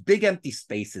there's big empty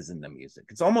spaces in the music.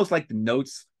 It's almost like the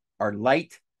notes are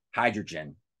light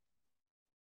hydrogen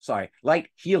light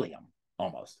helium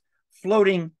almost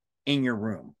floating in your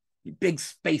room. Big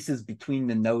spaces between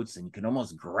the notes, and you can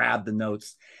almost grab the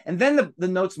notes. And then the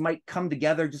notes might come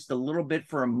together just a little bit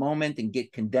for a moment and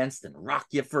get condensed and rock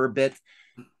you for a bit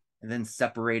and then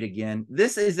separate again.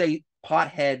 This is a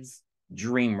pothead's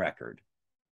dream record.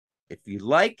 If you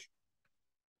like,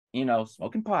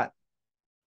 smoking pot,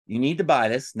 you need to buy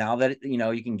this now that,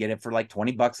 you can get it for like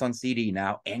 $20 on CD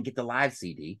now and get the live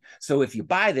CD. So if you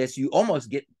buy this, you almost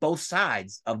get both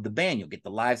sides of the band. You'll get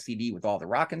the live CD with all the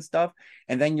rock and stuff,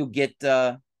 and then you'll get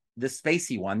the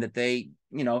spacey one that they,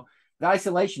 the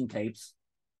isolation tapes,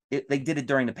 they did it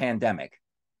during the pandemic.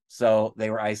 So they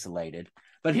were isolated.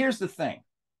 But here's the thing.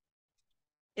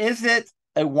 Is it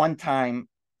a one-time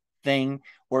thing,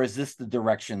 or is this the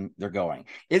direction they're going?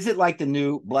 Is it like the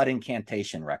new Blood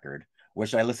Incantation record,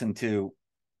 which I listened to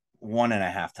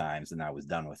 1.5 times and I was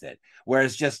done with it, where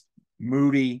it's just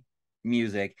moody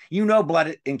music?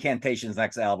 Blood Incantation's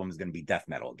next album is going to be death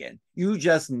metal again. You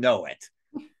just know it.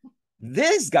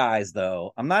 These guys,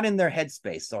 though, I'm not in their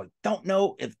headspace, so I don't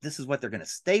know if this is what they're going to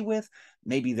stay with.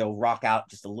 Maybe they'll rock out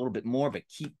just a little bit more, but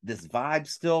keep this vibe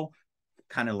still,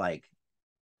 kind of like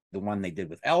the one they did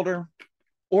with Elder.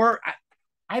 Or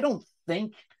I don't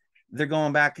think they're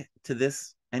going back to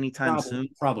this anytime soon.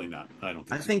 Probably not. I don't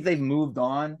think I think they've moved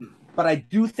on, but I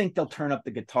do think they'll turn up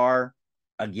the guitar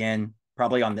again,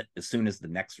 probably as soon as the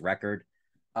next record.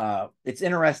 It's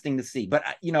interesting to see. But,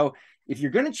 if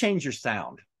you're going to change your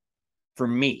sound, for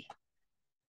me,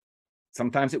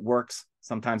 sometimes it works,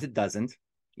 sometimes it doesn't.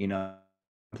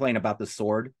 Complain about the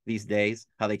Sword these days,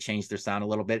 how they changed their sound a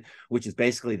little bit, which is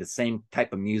basically the same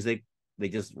type of music. They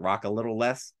just rock a little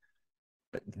less.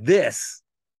 But this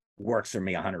works for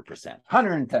me 100%,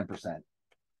 110%.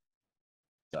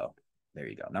 So there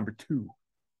you go. Number 2.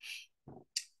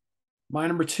 My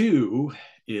number 2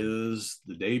 is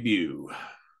the debut,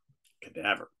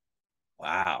 Kadaver.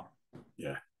 Wow.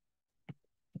 Yeah.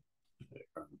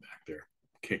 Back there,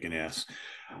 kicking ass.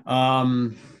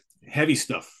 Heavy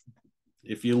stuff.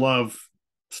 If you love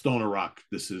stoner rock,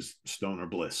 this is stoner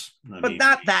bliss. But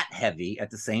not that heavy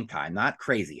at the same time. Not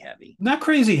crazy heavy. Not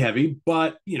crazy heavy,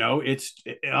 but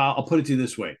I'll put it to you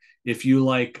this way: if you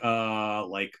like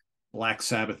Black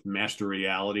Sabbath, Master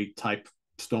Reality type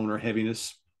stoner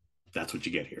heaviness, that's what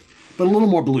you get here. But a little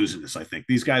more bluesiness, I think.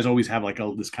 These guys always have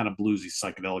this kind of bluesy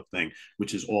psychedelic thing,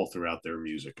 which is all throughout their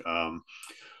music.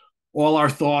 All Our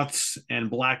Thoughts and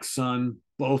Black Sun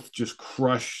both just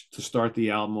crush to start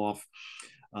the album off.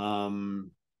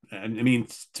 And I mean,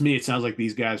 to me, it sounds like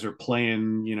these guys are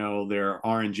playing, their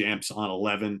orange amps on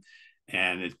 11,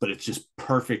 but it's just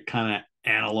perfect kind of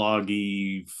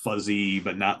analog-y, fuzzy,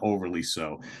 but not overly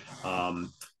so.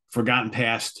 Forgotten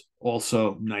Past,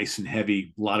 also nice and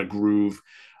heavy, a lot of groove.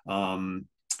 Some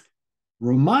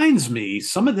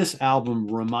of this album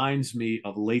reminds me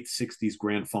of late 60s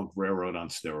Grand Funk Railroad on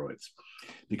steroids,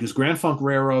 because Grand Funk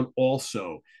Railroad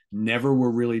also never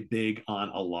were really big on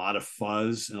a lot of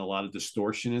fuzz and a lot of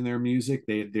distortion in their music.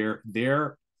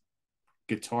 Their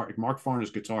guitar, Mark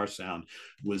Farner's guitar sound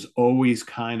was always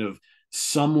kind of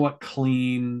somewhat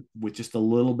clean with just a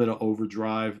little bit of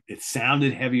overdrive. It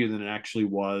sounded heavier than it actually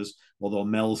was, although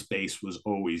Mel's bass was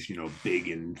always, big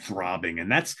and throbbing.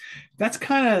 And that's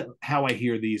kind of how I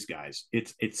hear these guys.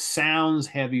 It sounds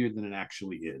heavier than it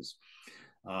actually is,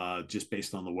 just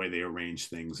based on the way they arrange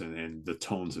things and the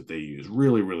tones that they use.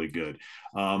 Really, really good.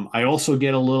 I also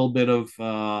get a little bit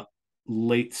of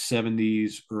late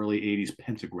 70s, early 80s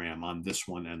Pentagram on this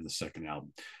one and the second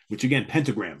album, which again,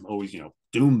 Pentagram, always,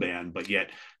 doom band, but yet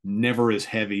never as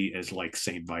heavy as like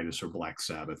St. Vitus or Black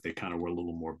Sabbath. They kind of were a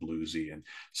little more bluesy, and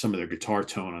some of their guitar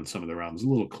tone on some of their albums a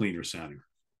little cleaner sounding.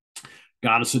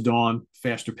 Goddess of Dawn,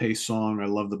 faster paced song. I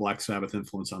love the Black Sabbath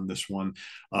influence on this one.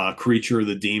 Creature of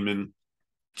the Demon,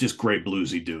 just great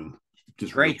bluesy doom.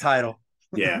 Just great title.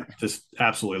 Yeah, just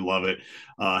absolutely love it.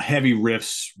 Heavy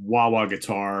riffs, wah-wah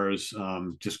guitars,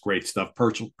 just great stuff.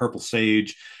 Purple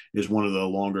Sage is one of the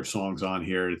longer songs on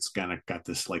here. It's kind of got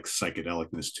this like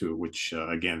psychedelicness to it, which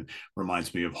again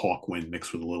reminds me of Hawkwind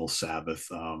mixed with a little Sabbath.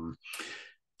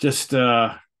 Just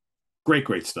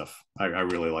great stuff. I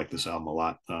really like this album a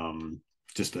lot.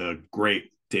 Just a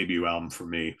great debut album for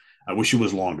me. I wish it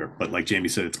was longer, but like Jamie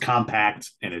said, it's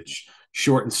compact and it's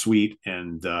short and sweet,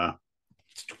 and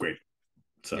it's great.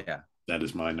 So yeah, that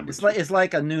is my number. It's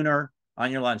like a nooner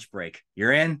on your lunch break.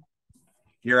 You're in,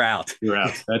 you're out. You're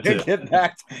out. That's it. Get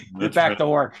back to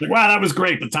work. Wow, that was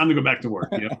great, but time to go back to work.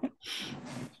 Yeah.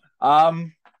 All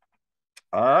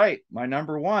right, my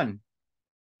number 1.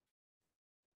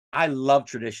 I love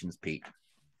traditions, Pete.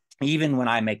 Even when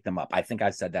I make them up. I think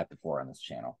I said that before on this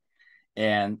channel.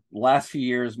 And last few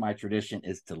years, my tradition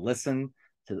is to listen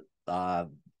to, I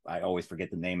always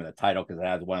forget the name of the title because it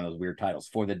has one of those weird titles.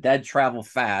 For the Dead Travel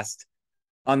Fast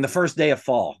on the first day of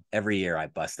fall. Every year I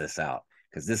bust this out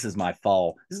because this is my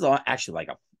fall. This is actually like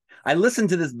I listen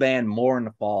to this band more in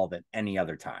the fall than any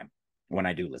other time when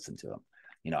I do listen to them.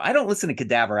 I don't listen to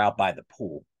Kadaver out by the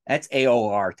pool. That's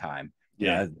AOR time.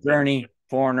 Yeah. Journey,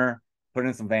 Foreigner, put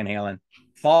in some Van Halen.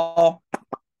 Fall,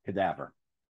 Kadaver.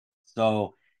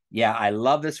 So yeah, I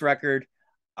love this record.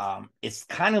 It's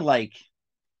kind of like,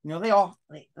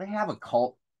 they have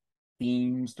occult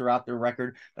themes throughout their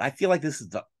record, but I feel like this is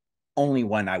the only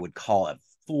one I would call a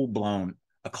full-blown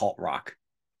occult rock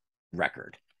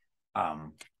record.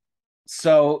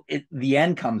 So the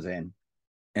end comes in,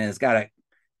 and it's got a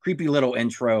creepy little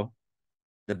intro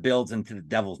that builds into the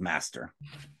Devil's Master.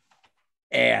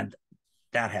 And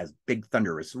that has big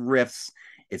thunderous riffs.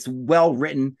 It's well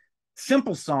written,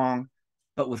 simple song,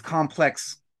 but with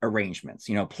complex arrangements,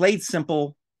 played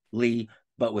simply,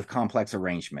 but with complex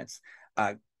arrangements.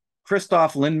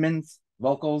 Christoph Lindman's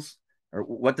vocals, or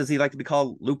what does he like to be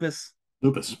called? Lupus?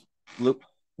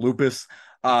 Lupus.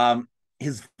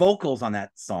 His vocals on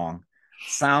that song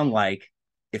sound like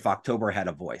if October had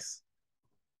a voice.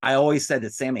 I always said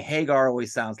that Sammy Hagar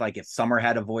always sounds like if summer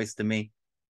had a voice to me.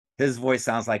 His voice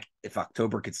sounds like if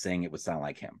October could sing, it would sound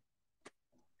like him.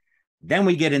 Then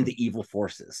we get into Evil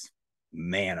Forces.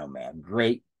 Man, oh man,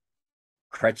 great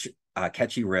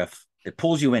catchy riff. It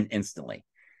pulls you in instantly.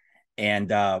 And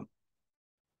the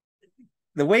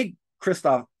way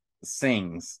Christoph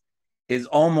sings is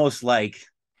almost like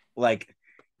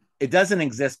it doesn't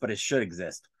exist, but it should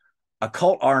exist.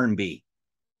 Occult R&B.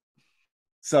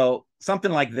 So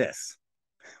something like this,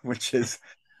 which is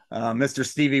Mr.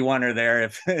 Stevie Wonder there,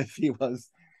 if he was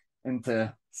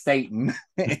into Satan,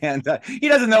 and he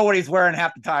doesn't know what he's wearing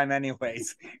half the time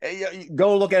anyways.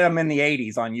 Go look at him in the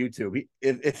 80s on YouTube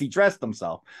if he dressed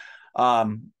himself.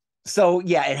 So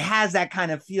yeah, it has that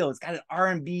kind of feel. It's got an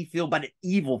R&B feel, but an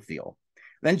evil feel.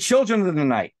 Then Children of the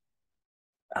Night,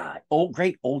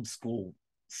 great old school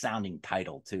sounding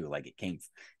title too. Like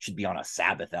should be on a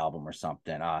Sabbath album or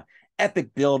something.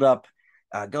 Epic buildup,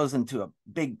 goes into a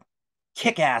big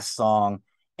kick-ass song.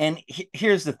 And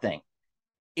here's the thing.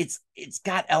 It's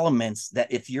got elements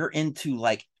that if you're into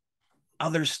like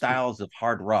other styles of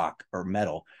hard rock or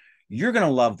metal, you're going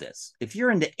to love this. If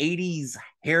you're into 80s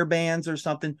hair bands or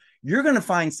something, you're going to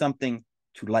find something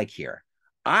to like here.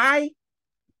 I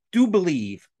do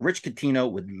believe Rich Catino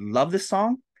would love this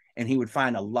song, and he would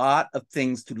find a lot of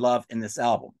things to love in this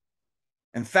album.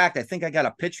 In fact, I think I got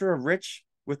a picture of Rich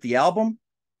with the album.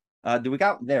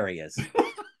 There he is.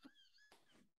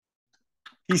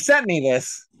 He sent me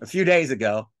this a few days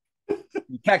ago.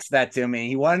 He texted that to me.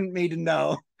 He wanted me to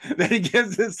know that he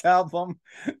gives this album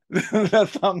the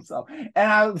thumbs up.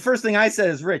 And the first thing I said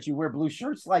is, Rich, you wear blue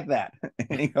shirts like that?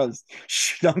 And he goes,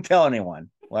 shh, don't tell anyone.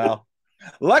 Well,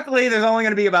 luckily, there's only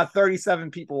going to be about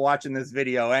 37 people watching this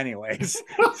video anyways.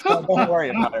 So don't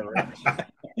worry about it,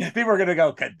 Rich. People are going to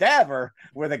go, Kadaver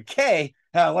with a K.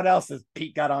 What else has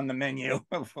Pete got on the menu?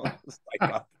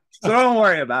 So don't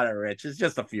worry about it, Rich. It's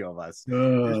just a few of us.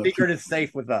 The secret is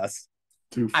safe with us.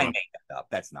 I made that up.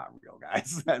 That's not real,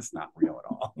 guys. That's not real at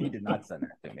all. He did not send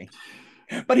that to me.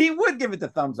 But he would give it the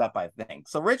thumbs up, I think.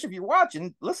 So, Rich, if you're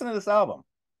watching, listen to this album.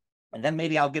 And then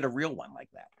maybe I'll get a real one like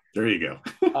that. There you go.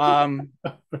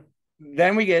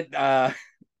 Then we get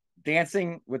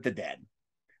Dancing with the Dead.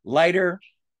 Lighter,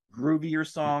 groovier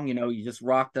song. You just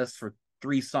rocked us for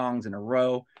 3 songs in a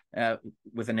row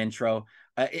with an intro.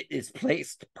 It is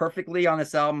placed perfectly on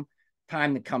this album.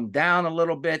 Time to come down a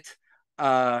little bit.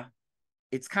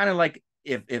 It's kind of like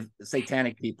if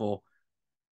satanic people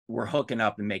were hooking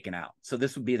up and making out. So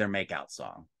this would be their makeout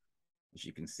song. As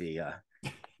you can see,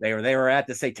 they were at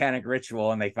the satanic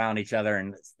ritual and they found each other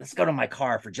and let's go to my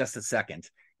car for just a second.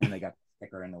 And they got the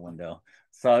sticker in the window.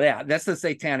 So yeah, that's the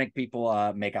satanic people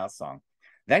makeout song.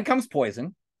 Then comes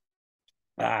Poison.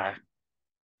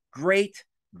 Great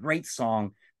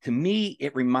song. To me,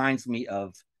 it reminds me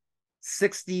of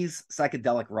 60s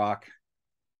psychedelic rock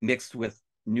mixed with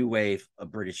new wave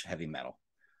of British heavy metal.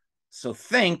 So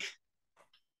think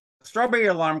Strawberry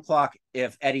Alarm Clock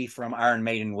if Eddie from Iron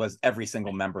Maiden was every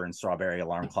single member in Strawberry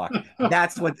Alarm Clock.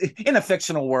 That's what, in a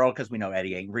fictional world, because we know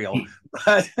Eddie ain't real,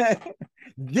 but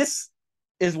this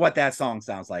is what that song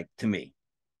sounds like to me.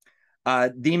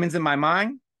 Demons in My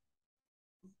Mind,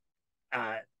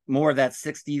 more of that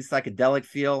 60s psychedelic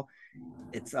feel.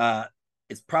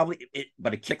 It's probably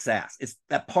but it kicks ass. It's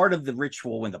that part of the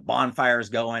ritual when the bonfire's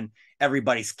going,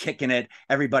 everybody's kicking it,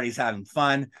 everybody's having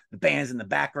fun, the band's in the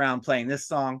background playing this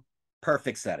song.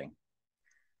 Perfect setting.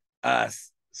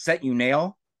 Set You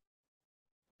Nail,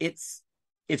 it's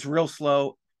real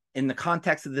slow. In the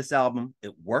context of this album,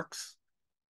 it works.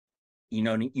 You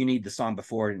know, you need the song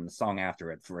before it and the song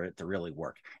after it for it to really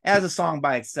work. As a song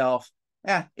by itself,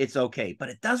 it's okay. But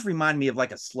it does remind me of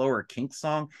like a slower Kinks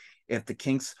song if the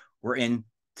Kinks were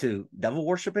into devil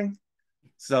worshiping.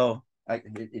 So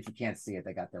if you can't see it,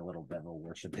 they got their little devil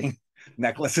worshiping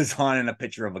necklaces on and a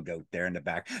picture of a goat there in the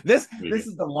back. This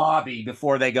is the lobby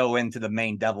before they go into the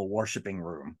main devil worshiping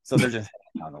room. So they're just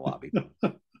hanging out in the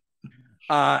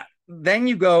lobby. Then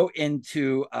you go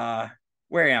into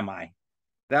where am I?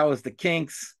 That was the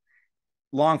Kinks,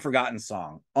 long forgotten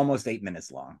song, almost 8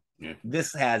 minutes long. Yeah.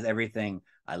 This has everything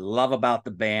I love about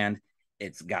the band.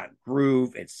 It's got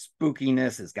groove, it's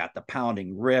spookiness, it's got the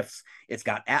pounding riffs, it's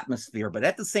got atmosphere. But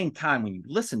at the same time, when you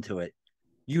listen to it,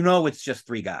 you know it's just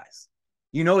three guys.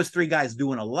 You know it's three guys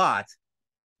doing a lot,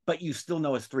 but you still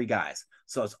know it's three guys.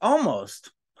 So it's almost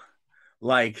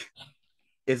like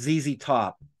if ZZ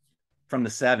Top from the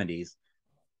 70s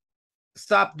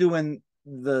stopped doing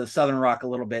the Southern rock a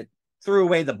little bit, threw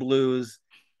away the blues,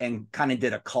 and kind of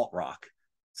did a cult rock.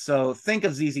 So think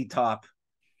of ZZ Top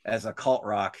as a cult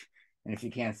rock. And if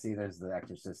you can't see, there's the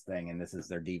Exorcist thing, and this is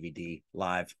their DVD,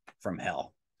 Live from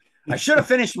Hell. I should have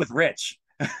finished with Rich.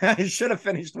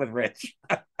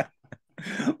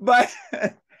 But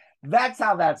that's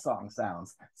how that song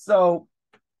sounds. So,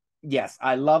 yes,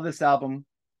 I love this album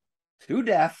to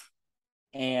death,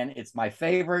 and it's my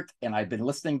favorite, and I've been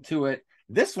listening to it.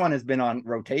 This one has been on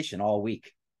rotation all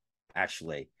week,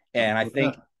 actually. And I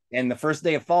think and the first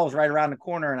day of fall is right around the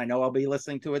corner, and I know I'll be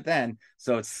listening to it then.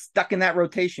 So it's stuck in that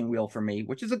rotation wheel for me,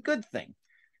 which is a good thing.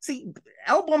 See,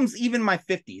 albums, even my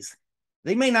 50s,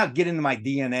 they may not get into my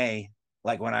DNA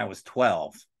like when I was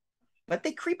 12, but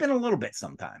they creep in a little bit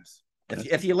sometimes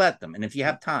if you let them and if you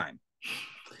have time.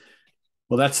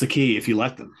 Well, that's the key, if you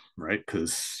let them, right?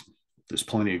 Because there's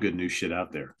plenty of good new shit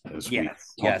out there.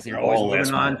 Yes, you're always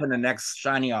moving on to the next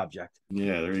shiny object.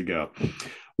 Yeah, there you go.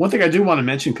 One thing I do want to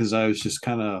mention, because I was just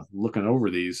kind of looking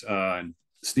over these, and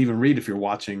Stephen Reed, if you're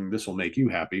watching, this will make you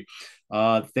happy.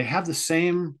 They have the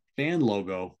same band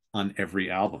logo on every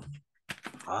album.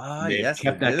 They've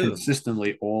kept that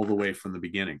consistently all the way from the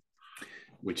beginning,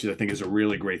 which I think is a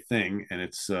really great thing. And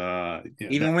it's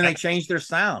even when they change their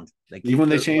sound. They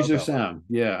change their sound.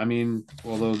 Yeah. I mean,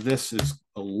 although this is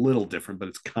a little different, but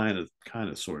it's kind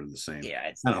of sort of the same. Yeah.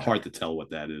 It's kind of hard to tell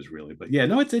what that is really, but yeah,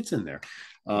 no, it's in there.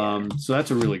 So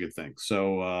that's a really good thing.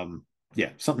 So yeah,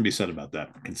 something to be said about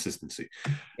that consistency.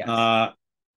 Yes.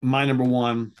 My number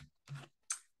one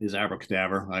is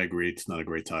Abracadaver. I agree. It's not a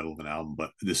great title of an album,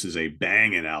 but this is a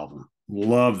banging album.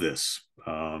 Love this.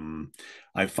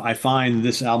 I find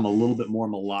this album a little bit more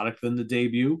melodic than the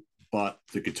debut, but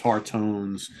the guitar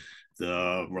tones,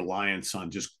 the reliance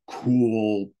on just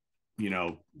cool,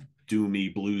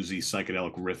 doomy, bluesy,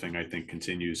 psychedelic riffing, I think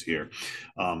continues here.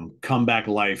 Comeback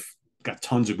Life got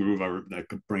tons of groove. I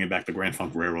could bring it back the Grand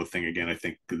Funk Railroad thing again. I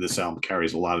think this album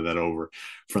carries a lot of that over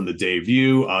from the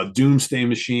debut. Doomsday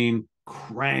Machine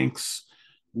cranks.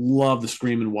 Love the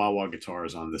screaming wah-wah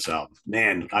guitars on this album,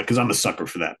 man, because I'm a sucker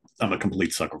for that. I'm a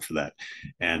complete sucker for that.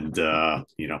 And,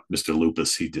 Mr.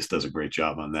 Lupus, he just does a great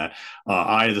job on that.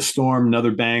 Eye of the Storm,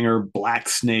 another banger. Black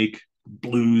Snake,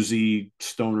 bluesy,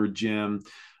 stoner gem.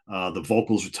 The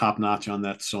vocals are top-notch on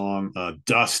that song.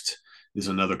 Dust is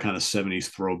another kind of 70s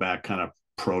throwback, kind of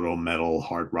proto-metal,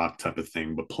 hard rock type of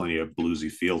thing, but plenty of bluesy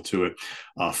feel to it.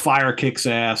 Fire kicks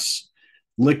ass.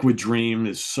 Liquid Dream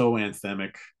is so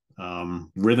anthemic.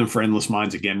 Rhythm for Endless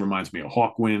Minds again reminds me of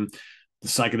Hawkwind. The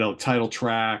psychedelic title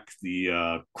track,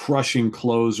 the crushing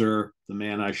closer, The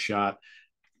Man I Shot.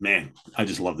 Man, I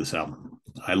just love this album.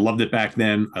 I loved it back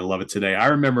then. I love it today. I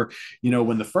remember,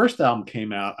 when the first album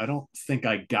came out, I don't think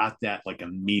I got that like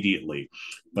immediately,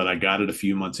 but I got it a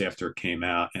few months after it came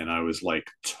out, and I was like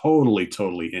totally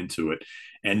into it.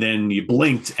 And then you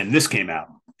blinked, and this came out.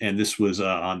 And this was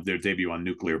on their debut on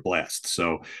Nuclear Blast.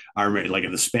 So I remember, like,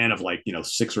 in the span of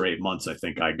 6 or 8 months, I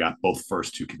think I got both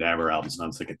first two Kadavar albums, and I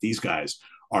was thinking, these guys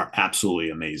are absolutely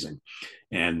amazing.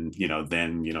 And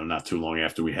then not too long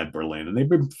after, we had Berlin, and they've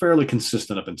been fairly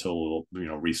consistent up until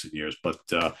recent years. But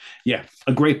yeah,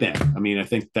 a great band. I mean, I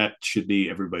think that should be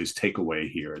everybody's takeaway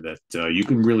here, that you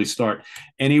can really start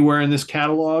anywhere in this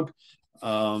catalog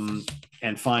and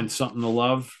find something to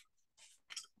love.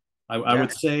 I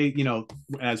would say,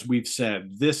 as we've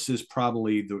said, this is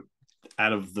probably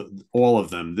out of all of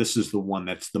them, this is the one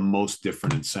that's the most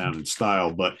different in sound and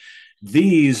style. But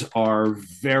these are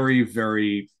very,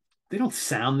 very they don't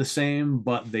sound the same,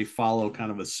 but they follow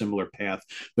kind of a similar path.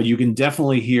 But you can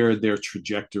definitely hear their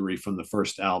trajectory from the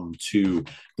first album to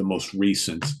the most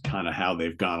recent, kind of how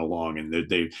they've gone along, and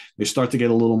they start to get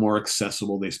a little more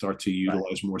accessible. They start to Right.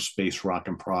 utilize more space rock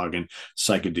and prog and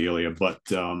psychedelia. But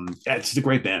it's a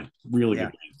great band, really good Yeah.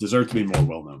 band. Deserve to be more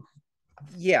well known.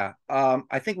 Yeah.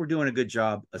 I think we're doing a good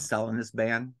job of selling this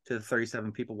band to the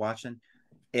 37 people watching.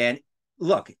 And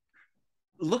look,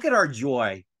 look at our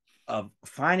joy of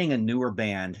finding a newer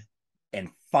band and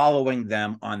following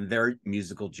them on their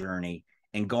musical journey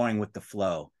and going with the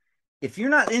flow. If you're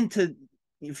not into,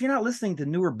 if you're not listening to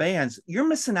newer bands, you're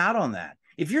missing out on that.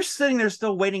 If you're sitting there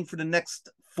still waiting for the next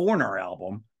Foreigner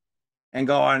album and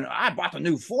going, I bought the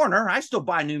new Foreigner, I still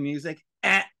buy new music,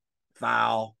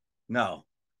 foul. No,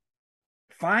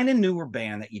 find a newer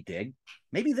band that you dig,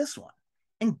 maybe this one,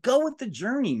 and go with the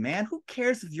journey, man. Who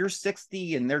cares if you're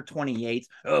 60 and they're 28?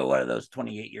 Oh, what are those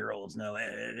 28-year-olds know?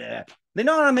 They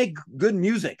know how to make good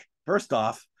music, first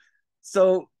off.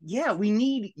 So, yeah, we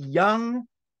need young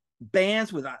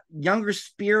bands with a younger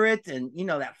spirit and, you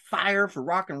know, that fire for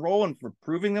rock and roll and for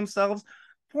proving themselves.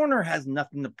 Foreigner has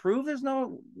nothing to prove. There's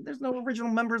no original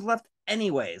members left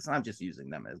anyways. I'm just using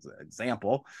them as an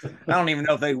example. I don't even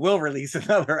know if they will release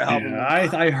another album. Yeah,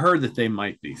 I heard that they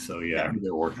might be. So yeah, Yeah,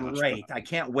 they're working on great. stuff. I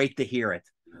can't wait to hear it.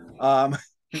 Um,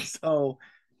 so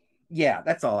yeah,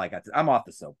 that's all I got. I'm off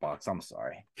the soapbox. I'm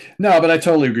sorry. No, but I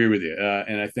totally agree with you.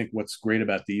 And I think what's great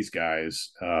about these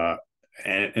guys,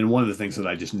 and one of the things that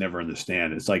I just never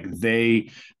understand is like they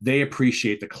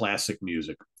appreciate the classic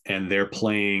music, and they're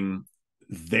playing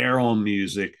their own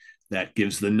music that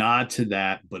gives the nod to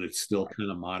that, but it's still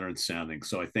kind of modern sounding.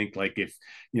 So I think like if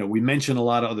we mentioned a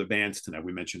lot of other bands tonight.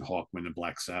 We mentioned Hawkwind and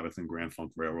Black Sabbath and Grand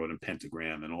Funk Railroad and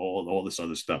Pentagram and all this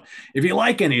other stuff. If you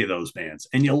like any of those bands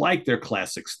and you like their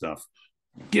classic stuff,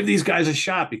 give these guys a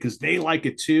shot because they like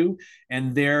it too,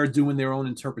 and they're doing their own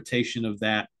interpretation of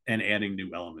that and adding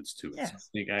new elements to it. So Yes.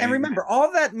 And I remember,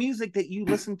 all that music that you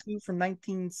listened to from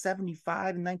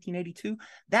 1975 and 1982,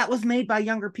 that was made by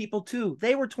younger people too.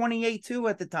 They were 28 too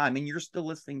at the time, and you're still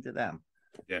listening to them.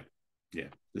 yeah, yeah.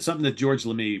 There's something that George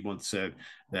LeMay once said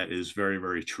that is very,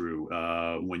 very true.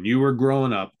 When you were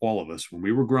growing up, all of us, when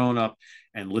we were growing up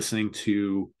and listening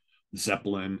to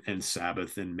Zeppelin and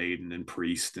Sabbath and Maiden and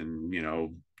Priest and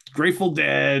Grateful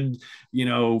Dead,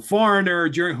 Foreigner,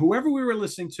 whoever we were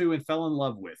listening to and fell in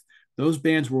love with, those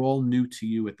bands were all new to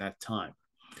you at that time.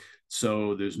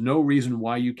 So there's no reason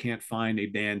why you can't find a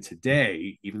band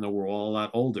today, even though we're all a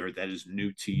lot older, that is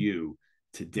new to you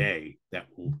today that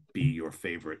will be your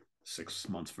favorite 6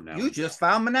 months from now. You just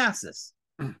found Manassas.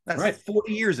 That's right.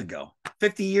 40 years ago,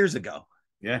 50 years ago.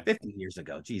 Yeah. 50 years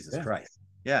ago. Jesus Christ.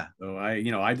 Yeah. So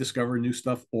I discover new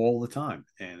stuff all the time,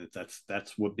 and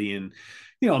that's what being,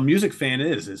 a music fan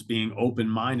is being open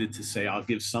minded to say I'll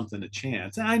give something a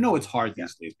chance. And I know it's hard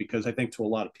these days because I think to a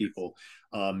lot of people,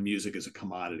 music is a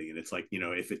commodity, and it's like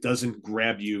if it doesn't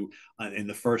grab you in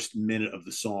the first minute of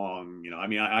the song,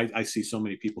 I see so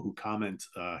many people who comment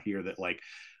here that like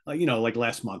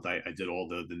last month I did all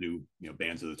the new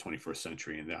bands of the 21st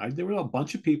century, and there were a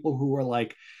bunch of people who were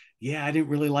like, yeah, I didn't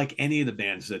really like any of the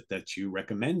bands that you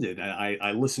recommended.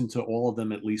 I listened to all of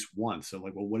them at least once. I'm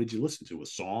like, well, what did you listen to? A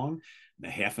song, a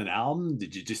half an album?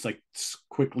 Did you just like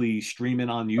quickly stream it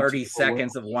on YouTube? 30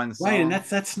 seconds of one song. Right, and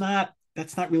that's not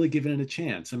really giving it a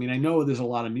chance. I mean, I know there's a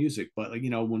lot of music, but like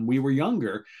when we were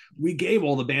younger, we gave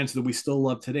all the bands that we still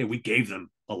love today. We gave them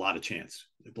a lot of chance.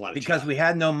 Because we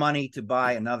had no money to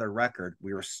buy another record.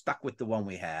 We were stuck with the one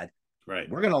we had. Right.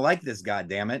 We're gonna like this,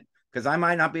 goddammit. Because I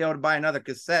might not be able to buy another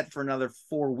cassette for another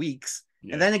 4 weeks.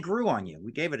 Yeah. And then it grew on you.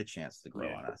 We gave it a chance to grow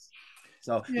on us.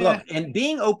 So look, and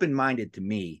being open-minded to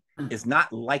me is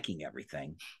not liking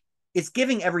everything. It's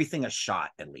giving everything a shot,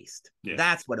 at least. Yeah.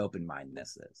 That's what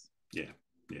open-mindedness is. Yeah.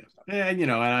 Yeah. And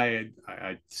and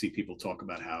I see people talk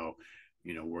about how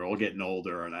we're all getting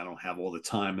older and I don't have all the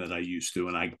time that I used to.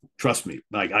 And I trust me,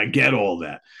 like I get all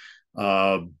that.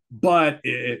 But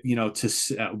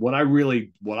what I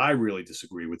really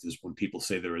disagree with is when people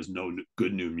say there is no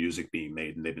good new music being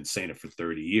made, and they've been saying it for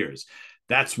 30 years.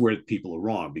 That's where people are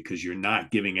wrong, because you're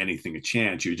not giving anything a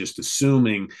chance. You're just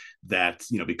assuming that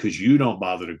because you don't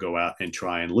bother to go out and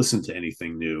try and listen to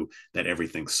anything new, that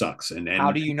everything sucks. And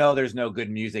how do you know there's no good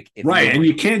music? Right, and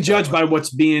you can't judge by what's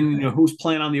being who's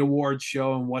playing on the awards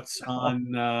show and what's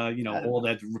on all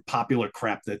that popular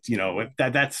crap that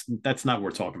that's not what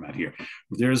we're talking about here.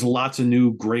 There's lots of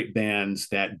new great bands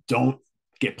that don't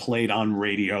get played on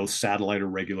radio, satellite or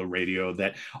regular radio,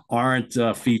 that aren't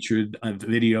featured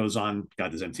videos on,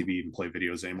 God, does MTV even play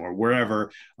videos anymore?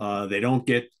 Wherever. They don't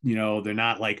get, they're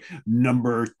not like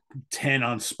number 10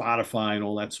 on Spotify and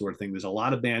all that sort of thing. There's a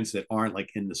lot of bands that aren't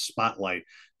like in the spotlight.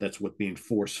 That's what being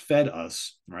force fed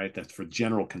us, right? That's for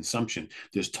general consumption.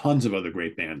 There's tons of other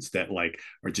great bands that like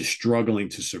are just struggling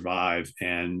to survive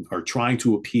and are trying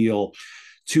to appeal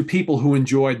to people who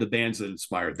enjoyed the bands that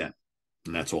inspired them.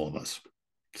 And that's all of us.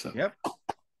 So, yep.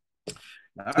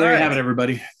 There you have it,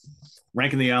 everybody.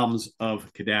 Ranking the albums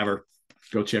of Kadavar.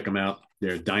 Go check them out.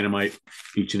 They're dynamite,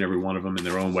 each and every one of them in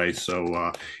their own way.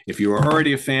 So if you are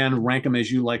already a fan, rank them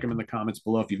as you like them in the comments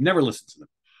below. If you've never listened to them,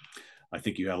 I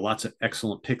think you have lots of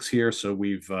excellent picks here. So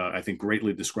we've, I think,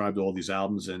 greatly described all these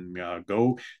albums. And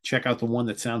go check out the one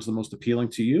that sounds the most appealing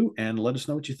to you and let us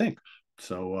know what you think.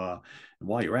 So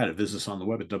while you're at it, visit us on the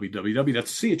web at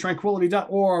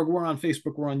www.seaoftranquility.org. We're on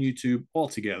Facebook. We're on YouTube, all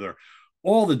together,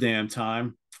 all the damn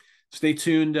time. Stay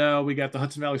tuned. We got the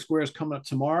Hudson Valley Squares coming up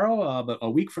tomorrow, but a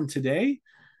week from today,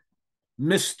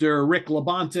 Mr. Rick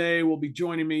Labonte will be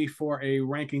joining me for a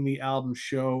Ranking the Album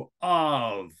show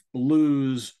of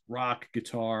blues, rock,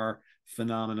 guitar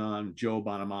phenomenon, Joe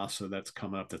Bonamassa. That's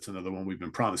coming up. That's another one we've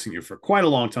been promising you for quite a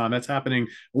long time. That's happening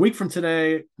a week from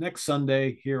today, next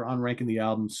Sunday, here on Ranking the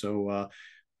Album. So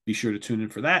be sure to tune in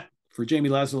for that. For Jamie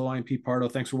Laszlo, I'm Pete Pardo.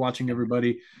 Thanks for watching,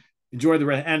 everybody. Enjoy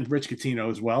and Rich Catino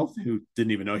as well, who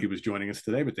didn't even know he was joining us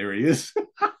today, but there he is.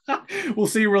 We'll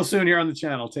see you real soon here on the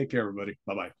channel. Take care, everybody.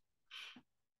 Bye-bye.